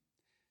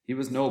 He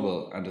was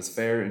noble and as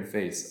fair in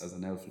face as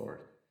an elf lord,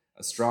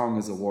 as strong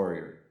as a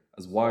warrior,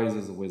 as wise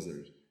as a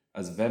wizard,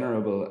 as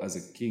venerable as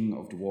a king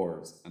of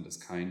dwarves, and as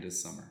kind as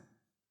summer."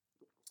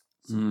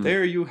 So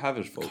there you have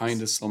it, folks.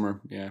 Kind as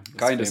summer, yeah.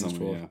 Kind as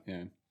summer,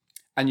 yeah.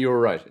 And you're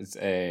right, it's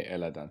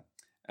Eladdan.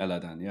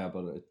 Eladdan, yeah,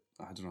 but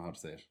I don't know how to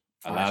say it.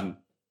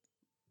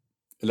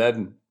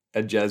 Aladdin.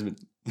 Ed Jasmine.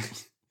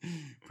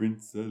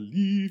 Prince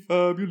Ali,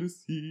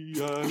 fabulous he,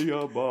 Ali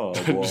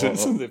Ababa.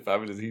 Something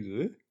fabulous he did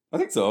it? I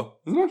think so,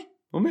 isn't it?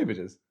 Well, maybe it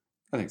is.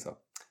 I think so.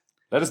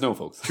 Let us know,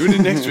 folks. Tune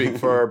in next week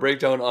for our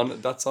breakdown on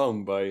that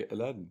song by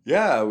Aladdin.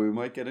 Yeah, we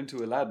might get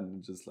into Aladdin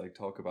and just like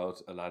talk about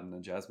Aladdin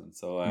and Jasmine.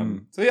 So,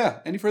 so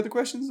yeah, any further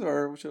questions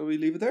or shall we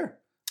leave it there?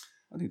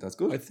 I think that's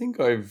good. I think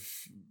I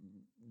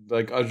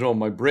don't know,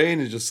 my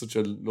brain is just such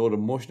a load of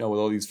mush now with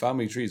all these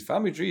family trees.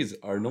 Family trees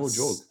are no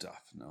joke.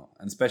 Stuff, no.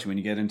 And especially when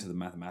you get into the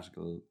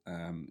mathematical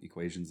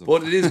equations.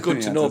 But it is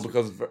good to know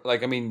because,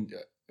 like, I mean,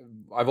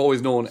 I've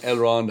always known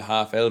Elrond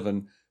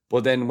Half-Elven,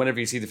 but then whenever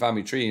you see the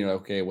family tree, you're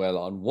like, okay, well,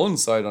 on one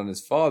side, on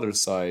his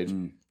father's side,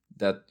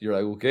 that you're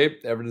like, okay,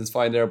 everything's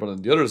fine there. But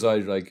on the other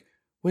side, you're like,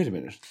 wait a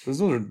minute, there's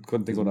another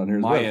good thing going on here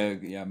as well.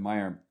 Yeah,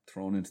 Maya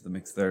thrown into the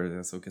mix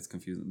there, so it gets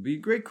confusing. It'd be a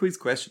great quiz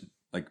question.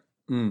 Like,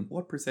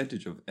 what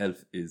percentage of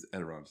elf is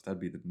Elrond? That'd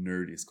be the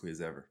nerdiest quiz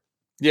ever.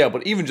 Yeah,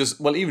 but even just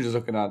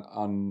looking at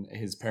on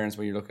his parents,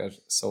 when you look at,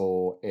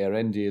 so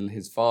Eärendil,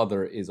 his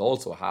father is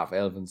also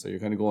half-elven, so you're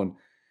kind of going,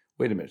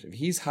 wait a minute, if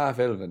he's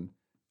half-elven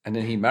and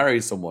then he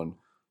marries someone,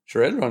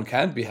 sure, Elrond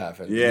can't be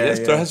half-elven. Yeah,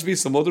 there has to be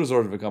some other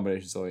sort of a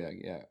combination. So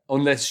yeah,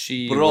 unless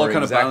she. But it all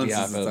kind of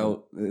balances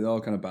itself. It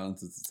all kind of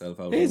balances itself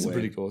out. It's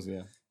pretty close,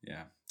 yeah.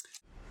 Yeah.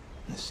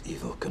 This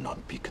evil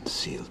cannot be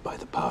concealed by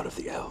the power of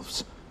the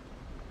elves.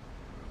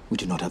 We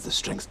do not have the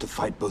strength to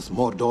fight both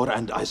Mordor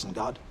and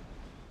Isengard.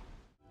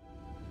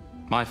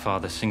 My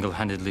father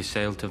single-handedly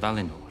sailed to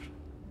Valinor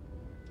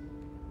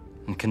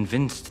and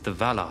convinced the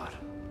Valar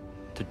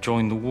to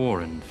join the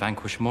war and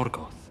vanquish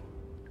Morgoth.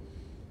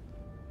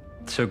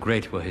 So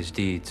great were his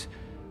deeds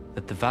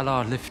that the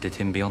Valar lifted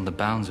him beyond the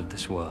bounds of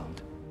this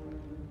world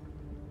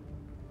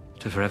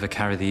to forever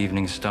carry the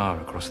evening star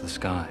across the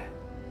sky.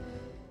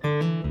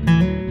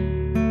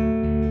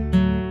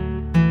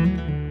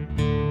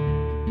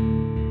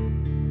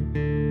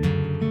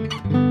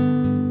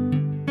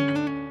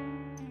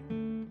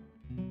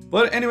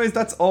 But anyways,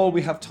 that's all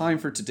we have time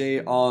for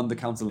today on the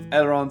Council of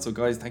Elrond. So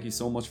guys, thank you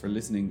so much for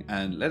listening,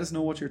 and let us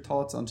know what your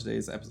thoughts on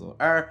today's episode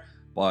are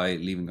by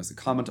leaving us a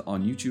comment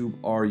on YouTube,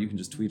 or you can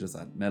just tweet us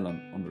at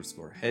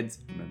melon_heads.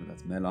 Remember,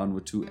 that's melon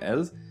with 2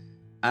 L's.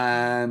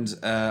 And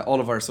all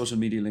of our social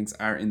media links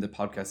are in the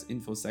podcast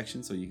info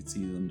section, so you can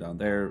see them down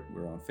there.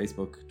 We're on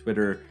Facebook,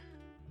 Twitter,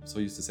 so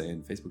used to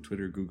saying Facebook,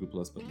 Twitter, Google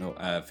Plus, but no,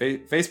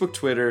 Facebook,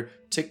 Twitter,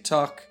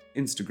 TikTok,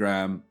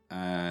 Instagram,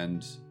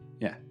 and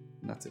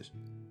that's it.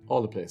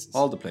 All the places.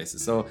 All the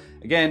places. So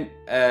again,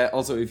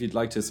 also if you'd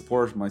like to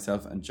support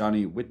myself and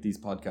Johnny with these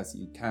podcasts,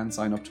 you can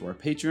sign up to our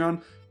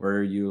Patreon,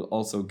 where you'll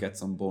also get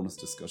some bonus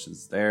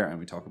discussions there, and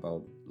we talk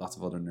about lots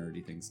of other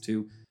nerdy things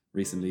too.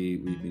 Recently,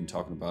 we've been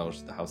talking about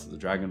the House of the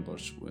Dragon, but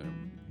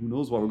who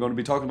knows what we're going to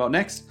be talking about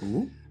next.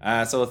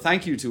 So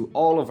thank you to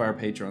all of our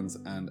patrons,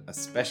 and a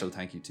special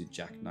thank you to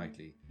Jack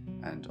Knightley.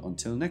 And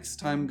until next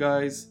time,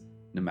 guys,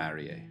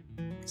 Namarie.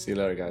 See you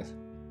later, guys.